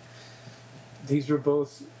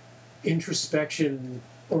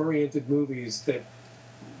introspection-oriented movies that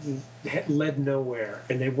led nowhere,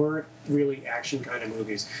 and they weren't really action kind of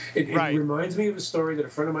movies. It reminds me of a story that a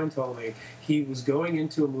friend of mine told me. He was going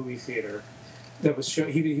into a movie theater that was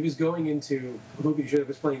he was going into a movie show that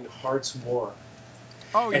was playing Heart's War.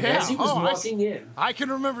 Oh, and yeah. as he was walking in, I can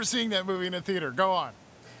remember seeing that movie in a theater. Go on.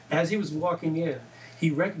 As he was walking in, he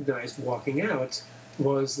recognized walking out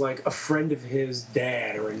was like a friend of his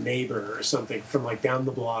dad or a neighbor or something from like down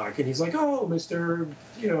the block, and he's like, "Oh, Mr.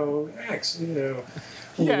 X, well,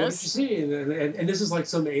 Yes. what did you see?" And this is like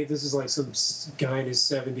some guy in his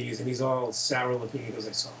 70s, and he's all sour looking. He goes,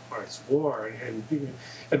 "I saw Heart's War," and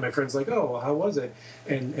my friend's like, "Oh, well, how was it?"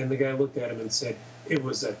 And the guy looked at him and said, "It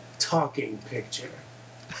was a talking picture."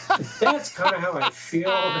 That's kind of how I feel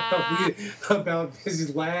about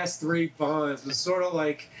his last 3 Bonds. It's sort of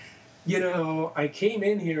like, I came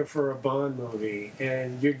in here for a Bond movie,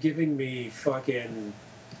 and you're giving me fucking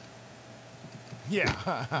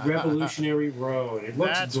Revolutionary Road. It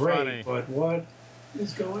looks That's great, funny. but what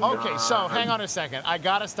is going on? Okay, so hang on a second. I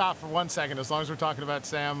gotta stop for 1 second, as long as we're talking about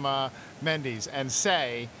Sam Mendes, and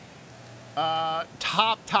say,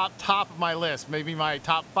 top of my list, maybe my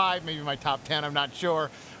top 5, maybe my top 10, I'm not sure.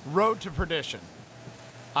 Road to Perdition.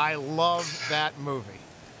 I love that movie.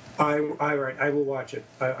 I will watch it.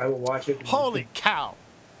 I will watch it. Holy cow!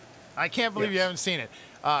 I can't believe you haven't seen it.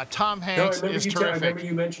 Tom Hanks is terrific. I remember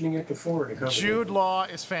you mentioning it before. Jude Law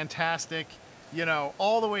is fantastic.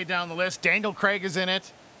 All the way down the list. Daniel Craig is in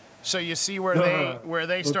it, so you see where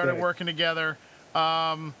they started working together.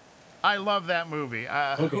 I love that movie.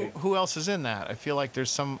 Who else is in that? I feel like there's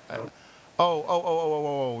some.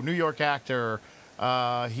 New York actor.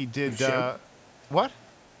 He did what?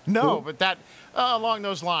 No, but that along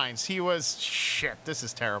those lines. He was shit. This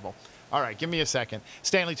is terrible. All right, give me a second.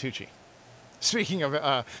 Stanley Tucci. Speaking of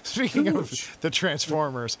the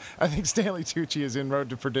Transformers, I think Stanley Tucci is in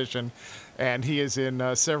Road to Perdition, and he is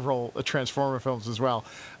in several Transformer films as well,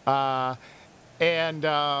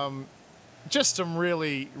 and just some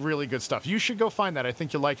really, really good stuff. You should go find that. I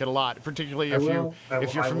think you'll like it a lot, particularly if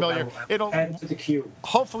you're familiar. It'll add it to the queue.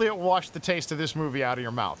 Hopefully, it'll wash the taste of this movie out of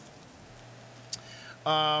your mouth.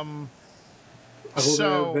 Then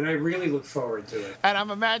I really look forward to it. And I'm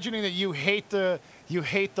imagining that you hate the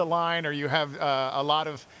line, or you have a lot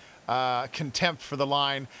of contempt for the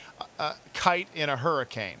line, "kite in a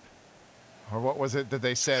hurricane," or what was it that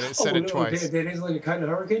they said? It said it twice. That is like a kite in a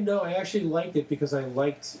hurricane. No, I actually liked it because I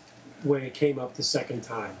liked when it came up the second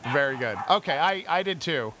time. Very good. Okay, I did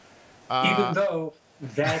too. Even though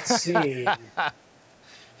that scene,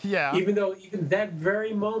 even that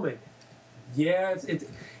very moment,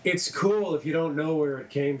 it's cool if you don't know where it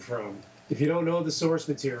came from, if you don't know the source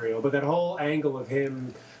material. But that whole angle of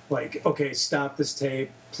him, like, okay, stop this tape,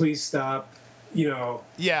 please stop,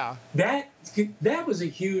 Yeah. That was a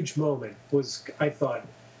huge moment. I thought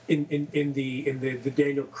in the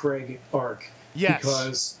Daniel Craig arc. Yes.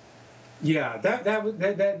 Because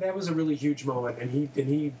that was a really huge moment, and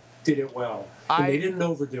he did it well. And they didn't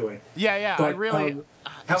overdo it. Yeah. But, I really.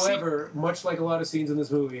 However, much like a lot of scenes in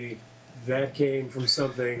this movie, that came from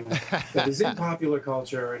something that is in popular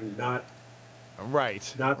culture and not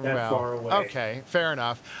that far away. Okay, fair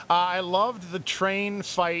enough. I loved the train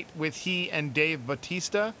fight with he and Dave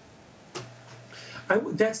Bautista.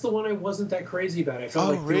 That's the one I wasn't that crazy about. I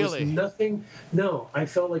felt like there was nothing. No, I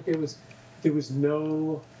felt like there was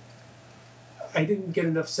no. I didn't get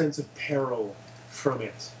enough sense of peril from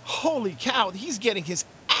it. Holy cow! He's getting his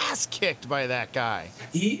ass kicked by that guy.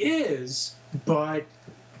 He is, but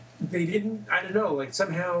they didn't. I don't know. Like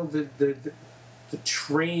somehow the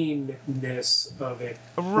trainness of it.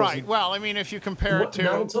 Right. Well, I mean, if you compare it to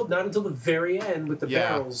not until the very end with the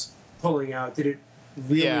barrels pulling out did it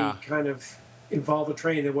really kind of involve a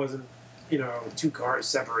train that wasn't 2 cars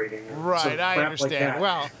separating. Right. I understand.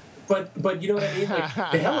 Well. But you know what I mean?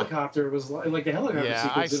 Like the helicopter was like the helicopter sequence.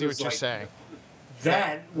 Yeah, I see what you're saying.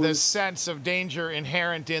 The sense of danger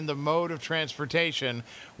inherent in the mode of transportation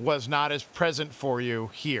was not as present for you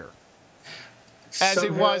here as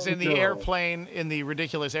it was in the airplane, in the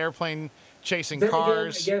ridiculous airplane chasing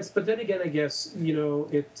cars. Then again, I guess I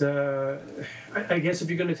guess if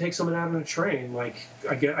you're going to take someone out on a train, like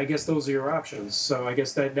I guess those are your options. So I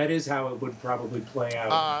guess that is how it would probably play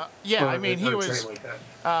out. I mean, he was. Like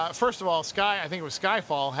that. First of all, I think it was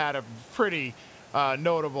Skyfall had a pretty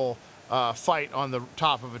notable fight on the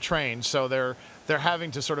top of a train, so they're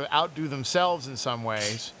having to sort of outdo themselves in some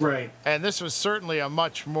ways. Right. And this was certainly a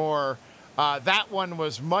much more. That one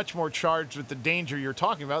was much more charged with the danger you're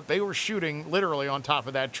talking about. They were shooting literally on top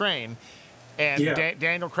of that train, and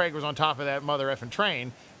Daniel Craig was on top of that mother effing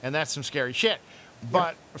train, and that's some scary shit.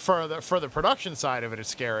 But for the production side of it, it's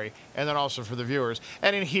scary, and then also for the viewers.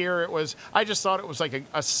 And in here, I just thought it was like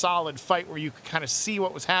a solid fight where you could kind of see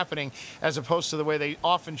what was happening, as opposed to the way they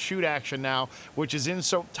often shoot action now, which is in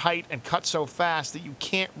so tight and cut so fast that you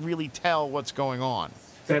can't really tell what's going on.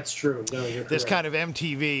 That's true. No, you're This correct. kind of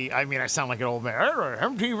MTV. I mean, I sound like an old man.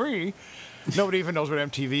 MTV. Nobody even knows what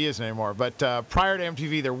MTV is anymore. But prior to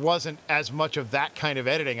MTV, there wasn't as much of that kind of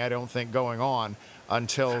editing, I don't think, going on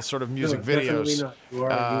until sort of music definitely videos not. You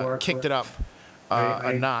are kicked correct. it up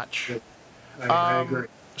a notch. I agree.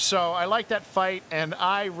 So I liked that fight, and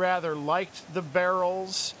I rather liked the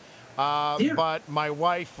barrels. But my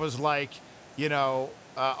wife was like,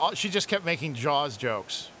 she just kept making Jaws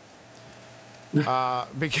jokes.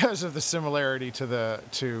 Because of the similarity to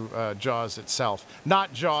Jaws itself,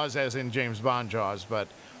 not Jaws as in James Bond Jaws, but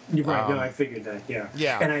You're right. No, I figured that. Yeah.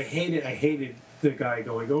 Yeah. And I hated the guy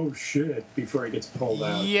going, "Oh shit," before he gets pulled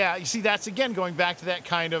out. yeah. You see, that's again going back to that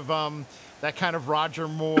kind of Roger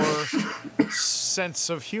Moore sense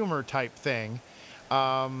of humor type thing.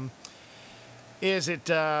 That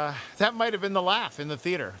might have been the laugh in the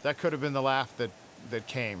theater? That could have been the laugh that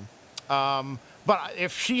came. But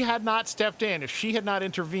if she had not stepped in, if she had not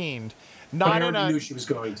intervened, I already knew she was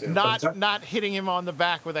going to. not hitting him on the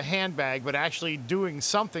back with a handbag, but actually doing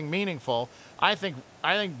something meaningful, I think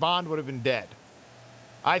Bond would have been dead.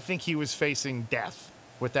 I think he was facing death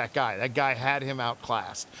with that guy. That guy had him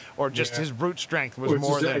outclassed, or just his brute strength was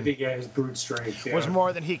more than. I think his brute strength Was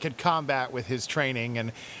more than he could combat with his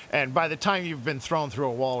training, and by the time you've been thrown through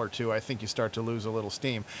a wall or two, I think you start to lose a little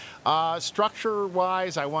steam.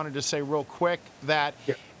 Structure-wise, I wanted to say real quick that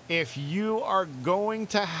if you are going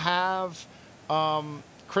to have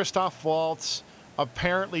Christoph Waltz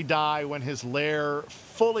apparently die when his lair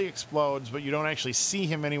fully explodes, but you don't actually see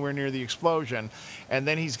him anywhere near the explosion, and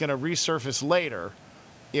then he's going to resurface later.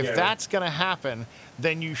 If that's going to happen,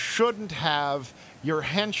 then you shouldn't have your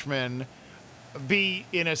henchman be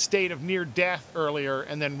in a state of near death earlier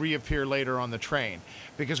and then reappear later on the train.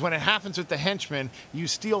 Because when it happens with the henchman, you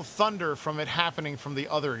steal thunder from it happening from the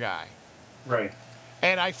other guy. Right.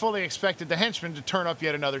 And I fully expected the henchman to turn up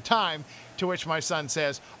yet another time, to which my son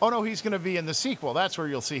says, "Oh no, he's going to be in the sequel. That's where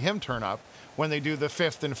you'll see him turn up, when they do the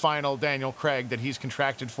fifth and final Daniel Craig that he's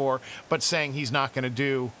contracted for, but saying he's not going to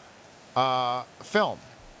do film."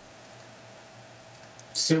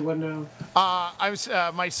 Say what now?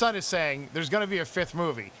 My son is saying there's going to be a fifth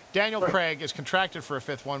movie. Daniel Craig is contracted for a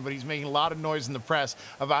fifth one, but he's making a lot of noise in the press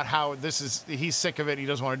about how he's sick of it. He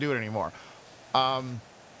doesn't want to do it anymore.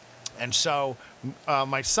 And so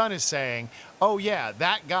my son is saying, "Oh yeah,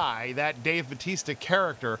 that guy, that Dave Bautista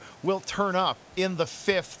character, will turn up in the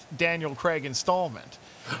fifth Daniel Craig installment."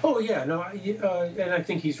 Oh yeah, no, and I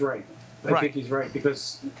think he's right. I think he's right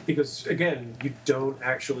because again, you don't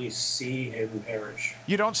actually see him perish.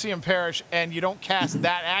 You don't see him perish, and you don't cast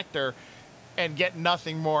that actor and get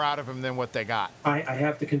nothing more out of him than what they got. I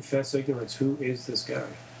have to confess ignorance. Who is this guy?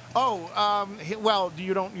 Well,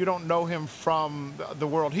 you don't know him from the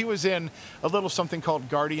world. He was in a little something called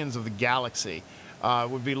Guardians of the Galaxy.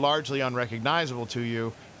 Would be largely unrecognizable to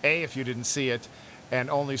you, if you didn't see it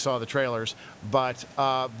and only saw the trailers, but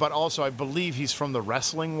also I believe he's from the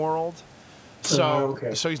wrestling world. So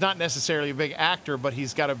he's not necessarily a big actor, but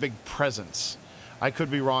he's got a big presence. I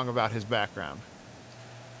could be wrong about his background.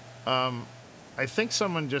 I think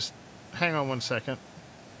someone just... Hang on one second.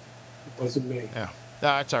 It wasn't me. Yeah.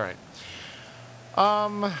 That's all right.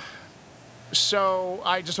 So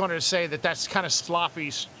I just wanted to say that's kind of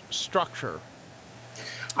sloppy structure.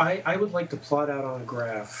 I would like to plot out on a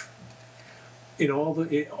graph in all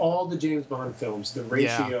the James Bond films the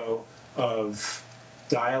ratio of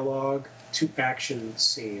dialogue to action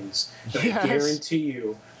scenes. And I guarantee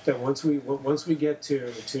you that once we get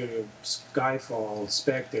to Skyfall,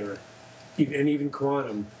 Spectre, and even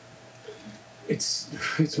Quantum, it's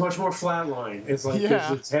much more flatline. It's like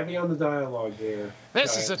it's heavy on the dialogue here.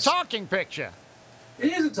 This is a talking picture.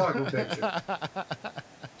 It is a talking picture.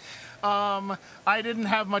 I didn't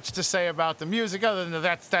have much to say about the music other than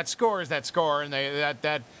that score is that score, and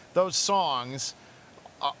those songs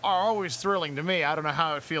are always thrilling to me. I don't know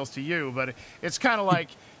how it feels to you, but it's kind of like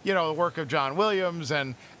the work of John Williams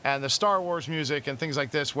and the Star Wars music and things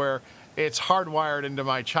like this, where it's hardwired into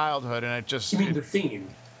my childhood, and it just... You mean the theme?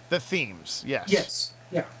 The themes, yes. Yes,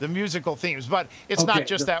 yeah. The musical themes, but it's not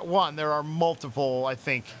just that one. There are multiple, I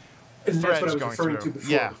think, and threads that's what I was going referring through. to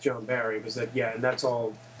before with John Barry, was that, and that's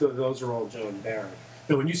all, those are all John Barry.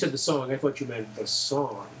 Now, when you said the song, I thought you meant the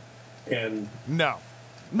song, and... No.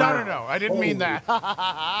 No. I didn't mean Holy.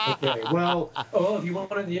 that. Okay. Well, if you want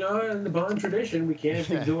to, in the Bond tradition, we can't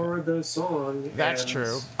ignore the song. That's and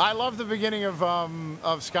true. I love the beginning of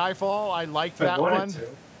Skyfall. I liked I that wanted one. to.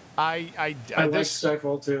 I like this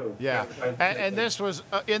Skyfall too. yeah, and this was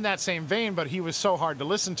in that same vein, but he was so hard to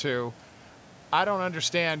listen to. I don't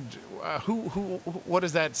understand what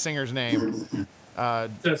is that singer's name?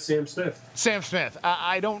 Sam Smith. Sam Smith.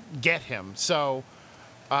 I don't get him. So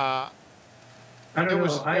I don't know. I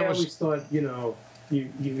was- always thought, you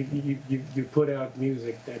put out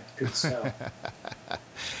music that could sell.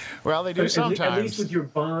 well, they do sometimes. At least with your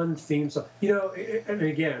Bond theme song. And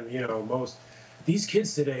again, most these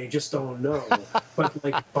kids today just don't know. But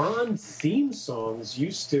like Bond theme songs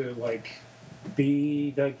used to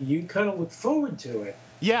be like you kind of look forward to it.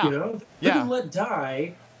 Yeah. Live Yeah. and Let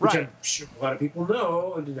Die, which Right. I'm sure a lot of people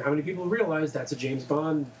know, and how many people realize that's a James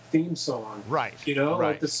Bond theme song. Right. Like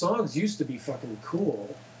Right. the songs used to be fucking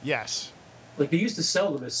cool. Yes. Like they used to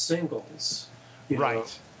sell them as singles. Right. Know?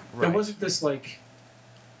 Right. There wasn't this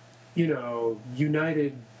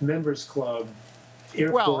United Members Club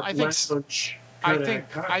airport I think lounge I kinda think-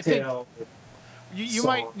 cocktail. You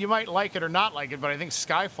song. might like it or not like it, but I think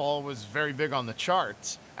Skyfall was very big on the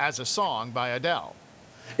charts as a song by Adele.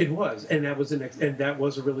 It was, and that was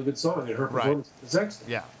a really good song, and her Right. performance was excellent.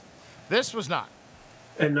 Yeah. This was not.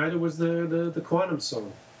 And neither was the Quantum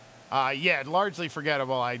song. Yeah, largely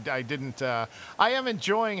forgettable. I didn't. I am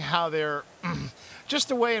enjoying how they're just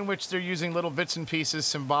the way in which they're using little bits and pieces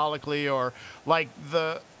symbolically, or like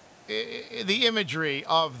the imagery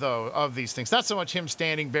of these things. Not so much him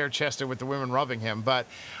standing bare chested with the women rubbing him, but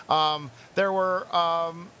there were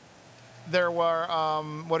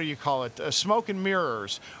what do you call it? Smoke and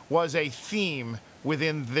mirrors was a theme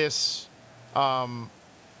within this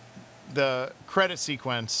the credit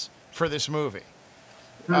sequence for this movie.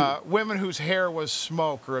 Women whose hair was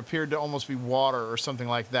smoke or appeared to almost be water or something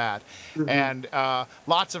like that. And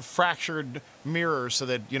lots of fractured mirrors so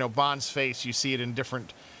that, Bond's face, you see it in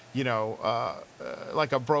different,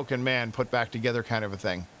 like a broken man put back together kind of a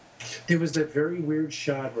thing. There was that very weird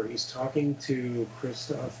shot where he's talking to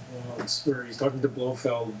Christoph Waltz, where he's talking to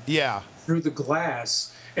Blofeld Yeah. through the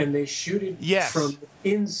glass, and they shoot it Yes. from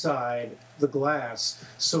inside the glass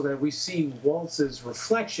so that we see Waltz's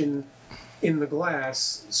reflection in the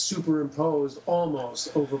glass superimposed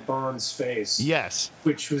almost over Bond's face, Yes.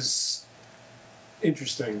 which was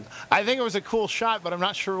interesting. I think it was a cool shot, but I'm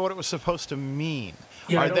not sure what it was supposed to mean.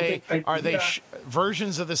 Yeah, I are don't they think- are they yeah.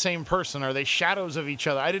 versions of the same person? Are they shadows of each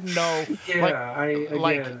other? I didn't know. Yeah,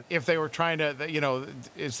 like again, if they were trying to,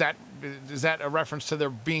 is that a reference to their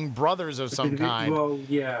being brothers of some kind? Well,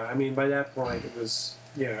 yeah. I mean, by that point, it was.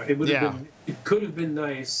 Yeah, it would have Yeah. been. It could have been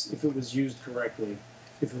nice if it was used correctly.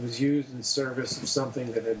 If it was used in service of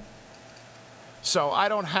something that had. So I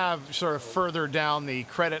don't have sort of further down the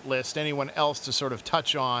credit list anyone else to sort of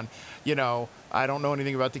touch on. I don't know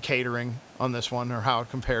anything about the catering on this one or how it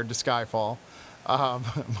compared to Skyfall,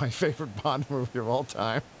 my favorite Bond movie of all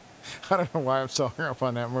time. I don't know why I'm so hung up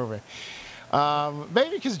on that movie.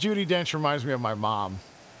 Maybe because Judi Dench reminds me of my mom.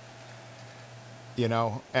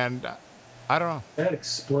 And I don't know. That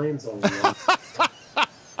explains a lot.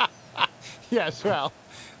 Yes, well,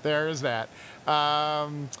 there is that.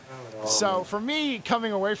 So for me,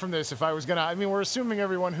 coming away from this, if I was we're assuming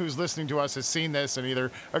everyone who's listening to us has seen this and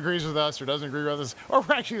either agrees with us or doesn't agree with us, or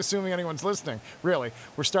we're actually assuming anyone's listening. Really,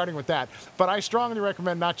 we're starting with that. But I strongly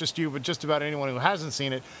recommend not just you, but just about anyone who hasn't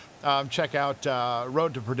seen it, check out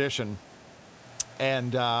Road to Perdition.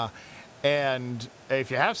 And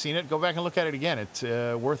if you have seen it, go back and look at it again. It's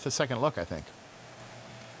worth a second look, I think.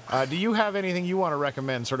 Do you have anything you want to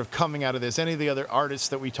recommend sort of coming out of this? Any of the other artists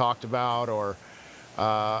that we talked about, or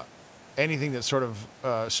anything that sort of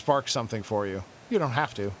sparks something for you? You don't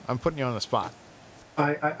have to. I'm putting you on the spot.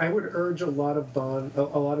 I would urge a lot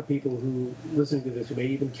of people who listening to this, who may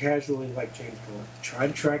even casually like James Bond, try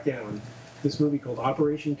to track down this movie called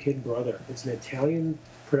Operation Kid Brother. It's an Italian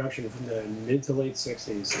production from the mid to late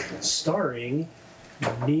 60s, starring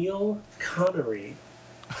Neil Connery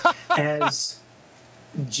as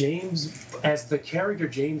the character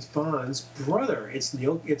James Bond's brother.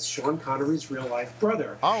 It's Sean Connery's real life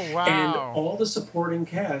brother. Oh, wow. And all the supporting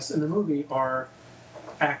cast in the movie are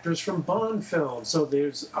actors from Bond films. So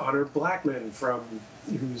there's Honor Blackman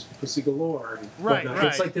who's Pussy Galore and Right, whatnot. right.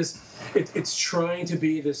 It's like this. It's trying to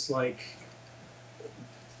be this like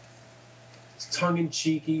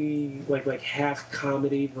tongue-in-cheeky, like half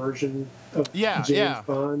comedy version of James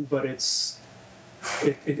Bond, but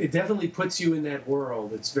it definitely puts you in that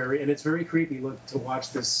world. It's very creepy to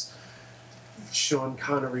watch this Sean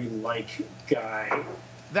Connery like guy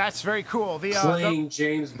That's very cool. Playing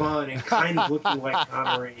James Bond and kind of looking like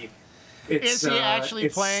Connery. Is he actually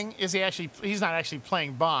playing? Is he actually? He's not actually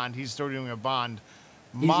playing Bond. He's still doing a Bond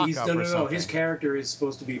mock-up or something. No. His character is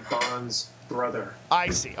supposed to be Bond's brother. I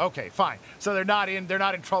see. Okay, fine. So they're not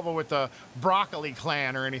in trouble with the Broccoli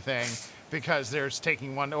clan or anything because they're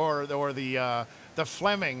taking one or the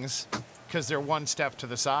Flemings because they're one step to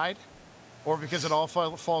the side, or because it all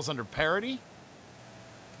falls under parody.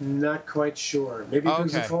 Not quite sure. Maybe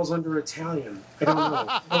because it falls under Italian. I don't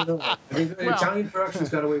know. I mean, Italian productions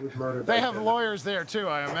got away with murder. They have lawyers there too,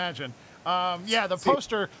 I imagine. The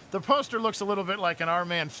poster looks a little bit like an Our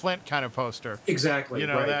Man Flint kind of poster. Exactly. You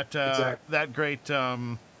know, right. that great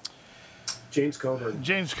James Coburn.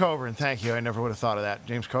 James Coburn, thank you. I never would have thought of that.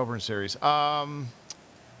 James Coburn series.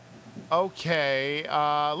 Okay.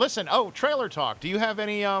 Listen. Oh, trailer talk. Do you have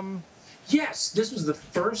any? Yes, this was the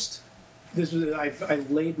first. I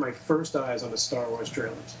laid my first eyes on a Star Wars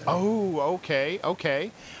trailer today. Oh, okay.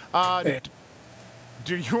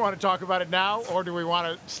 Do you want to talk about it now, or do we want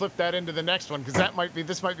to slip that into the next one? Because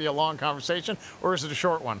this might be a long conversation, or is it a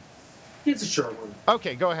short one? It's a short one.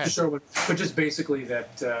 Okay, go ahead. It's a short one, but just basically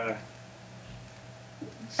that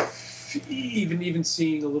even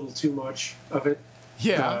seeing a little too much of it.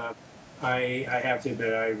 Yeah. I have to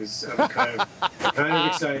admit I'm kind of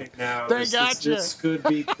excited now. This could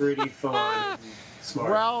be pretty fun and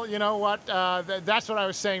smart. Well, you know what? That's what I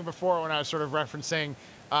was saying before when I was sort of referencing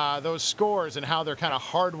those scores and how they're kind of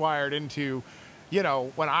hardwired into,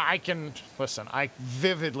 when I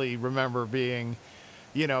vividly remember being,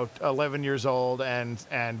 11 years old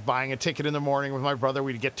and buying a ticket in the morning with my brother.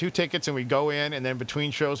 We'd get 2 tickets and we'd go in, and then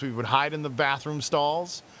between shows we would hide in the bathroom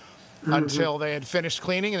stalls until they had finished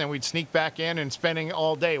cleaning, and then we'd sneak back in and spending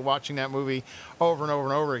all day watching that movie over and over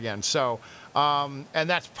and over again. So, and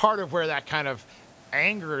that's part of where that kind of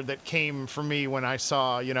anger that came from me when I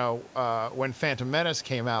saw, when Phantom Menace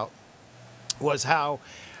came out, was how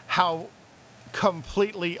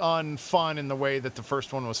completely unfun in the way that the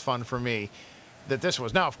first one was fun for me that this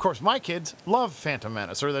was. Now, of course, my kids love Phantom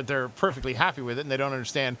Menace, or that they're perfectly happy with it, and they don't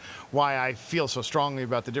understand why I feel so strongly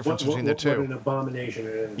about the difference between the two. What an abomination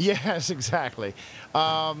it is. Yes, exactly.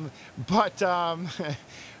 But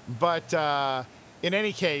in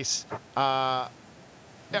any case, by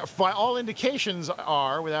all indications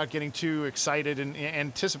are, without getting too excited and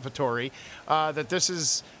anticipatory, that this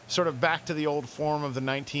is sort of back to the old form of the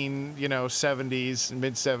 70s,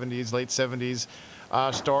 mid-70s, late 70s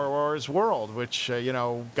Star Wars world, which,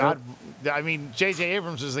 J.J.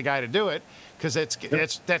 Abrams is the guy to do it, because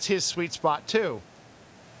that's his sweet spot, too.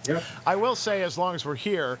 Yep. I will say, as long as we're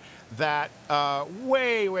here, that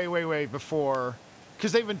way before,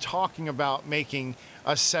 because they've been talking about making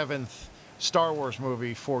a 7th Star Wars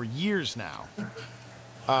movie for years now,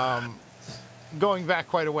 going back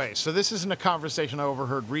quite a way. So this isn't a conversation I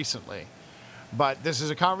overheard recently, but this is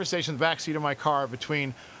a conversation in the backseat of my car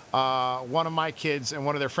between one of my kids and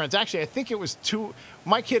one of their friends. Actually, I think it was two.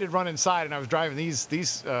 My kid had run inside, and I was driving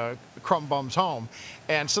these crumb bums home.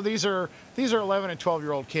 And so these are 11 and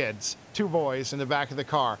 12-year-old kids, 2 boys in the back of the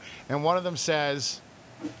car. And one of them says,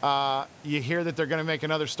 "You hear that they're going to make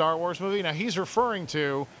another Star Wars movie?" Now he's referring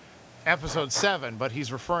to Episode 7, but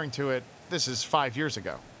he's referring to it. This is 5 years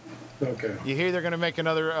ago. Okay. You hear they're going to make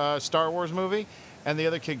another Star Wars movie? And the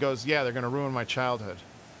other kid goes, "Yeah, they're going to ruin my childhood."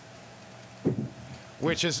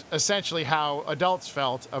 Which is essentially how adults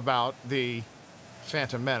felt about the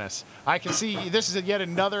Phantom Menace. I can see this is yet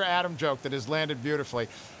another Adam joke that has landed beautifully.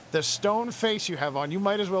 The stone face you have on, you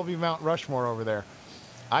might as well be Mount Rushmore over there.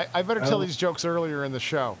 I better tell these jokes earlier in the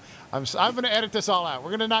show. I'm going to edit this all out.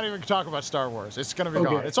 We're going to not even talk about Star Wars. It's going to be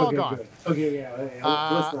gone. It's all gone. Good. Okay, yeah.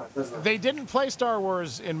 Let's not. They didn't play Star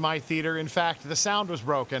Wars in my theater. In fact, the sound was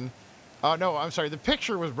broken. No, I'm sorry. The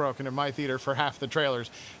picture was broken in my theater for half the trailers.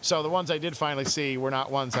 So the ones I did finally see were not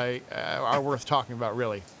ones are worth talking about,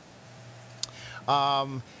 really.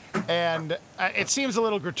 And it seems a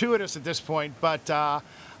little gratuitous at this point, but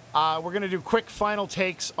we're going to do quick final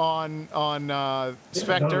takes on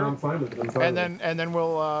Spectre, I'm fine with it. and then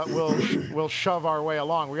we'll shove our way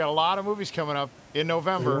along. We got a lot of movies coming up in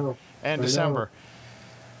November and December.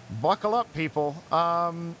 Buckle up, people.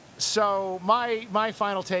 So my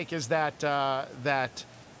final take is that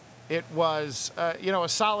it was a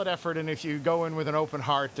solid effort, and if you go in with an open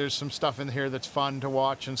heart, there's some stuff in here that's fun to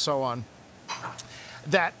watch and so on.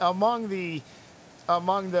 That among the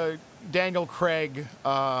Daniel Craig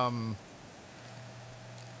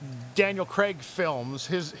films,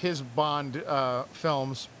 his Bond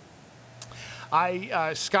films,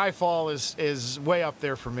 Skyfall is way up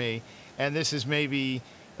there for me, and this is maybe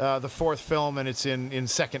the 4th film, and it's in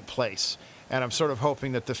second place. And I'm sort of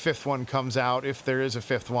hoping that the fifth one comes out, if there is a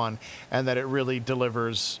fifth one, and that it really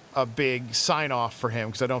delivers a big sign-off for him,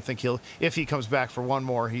 because I don't think if he comes back for one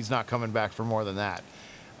more, he's not coming back for more than that.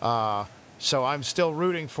 So I'm still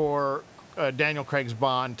rooting for Daniel Craig's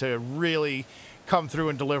Bond to really come through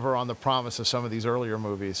and deliver on the promise of some of these earlier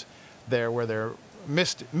movies there, where they're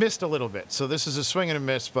missed a little bit. So this is a swing and a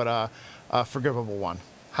miss, but a forgivable one.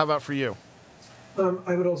 How about for you?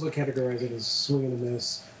 I would also categorize it as swing and a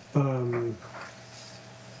miss.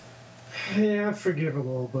 Yeah,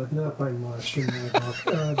 forgivable, but not by much in my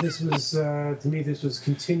book. This was, to me, this was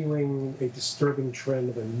continuing a disturbing trend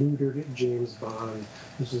of a neutered James Bond.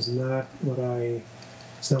 This is not what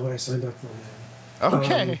it's not what I signed up for, man.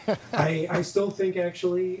 Okay. I still think,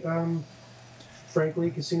 actually,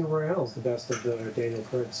 frankly, Casino Royale is the best of the Daniel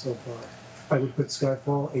Craig so far. I would put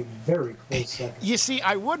Skyfall a very close second. You see,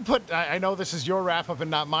 I would put, I know this is your wrap-up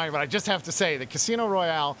and not mine, but I just have to say that Casino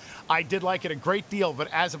Royale, I did like it a great deal, but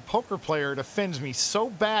as a poker player, it offends me so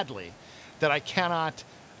badly that I cannot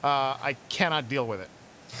deal with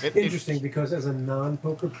it. Interesting, because as a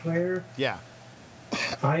non-poker player, yeah,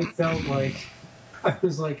 I felt like, I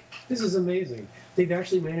was like, this is amazing. They've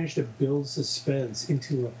actually managed to build suspense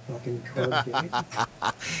into a fucking card game.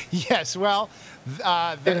 Yes, well,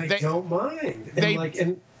 and I don't mind.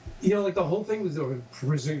 And the whole thing was,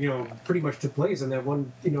 pretty much took place in that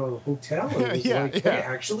one, hotel. And it was they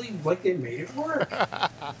actually, they made it work.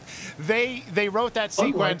 They wrote that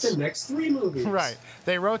sequence. Unlike the next three movies. Right.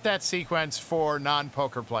 They wrote that sequence for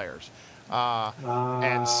non-poker players.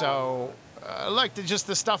 And so, just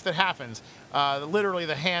the stuff that happens, literally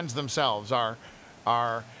the hands themselves are.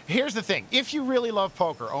 Here's the thing. If you really love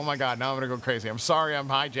poker, oh my God, now I'm going to go crazy. I'm sorry I'm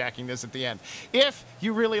hijacking this at the end. If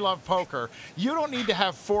you really love poker, you don't need to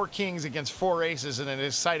have 4 kings against 4 aces in an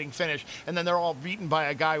exciting finish, and then they're all beaten by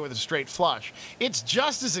a guy with a straight flush. It's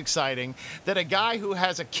just as exciting that a guy who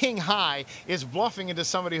has a king high is bluffing into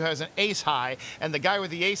somebody who has an ace high, and the guy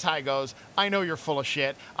with the ace high goes, I know you're full of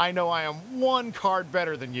shit. I know I am 1 card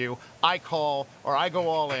better than you. I call, or I go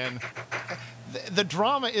all in. The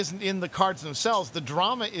drama isn't in the cards themselves. The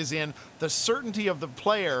drama is in the certainty of the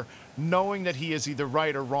player knowing that he is either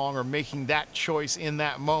right or wrong, or making that choice in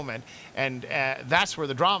that moment. And that's where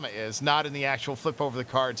the drama is, not in the actual flip over the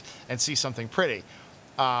cards and see something pretty.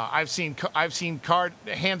 I've seen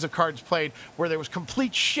hands of cards played where there was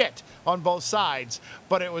complete shit on both sides,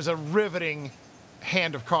 but it was a riveting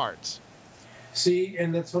hand of cards. See,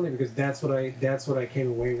 and that's funny, because that's what I came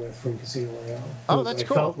away with from Casino Royale. Oh, that's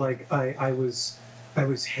cool. I felt like I was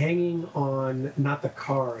hanging on not the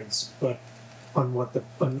cards, but on what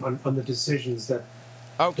on the decisions that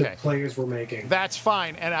the players were making. That's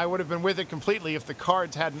fine, and I would have been with it completely if the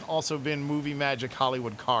cards hadn't also been movie magic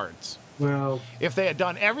Hollywood cards. Well, if they had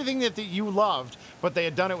done everything that you loved, but they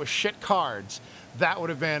had done it with shit cards, I would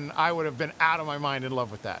have been out of my mind in love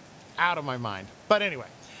with that. Out of my mind. But anyway.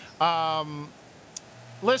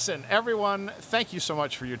 Listen, everyone, thank you so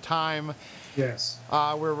much for your time. Yes.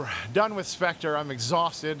 We're done with Spectre. I'm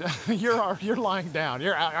exhausted. You're lying down.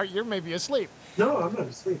 You're maybe asleep. No, I'm not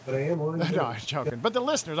asleep, but I am lying down. No, I'm joking. But the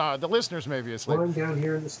listeners may be asleep. I'm down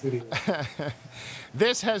here in the studio.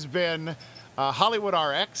 This has been Hollywood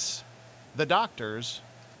RX. The doctors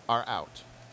are out.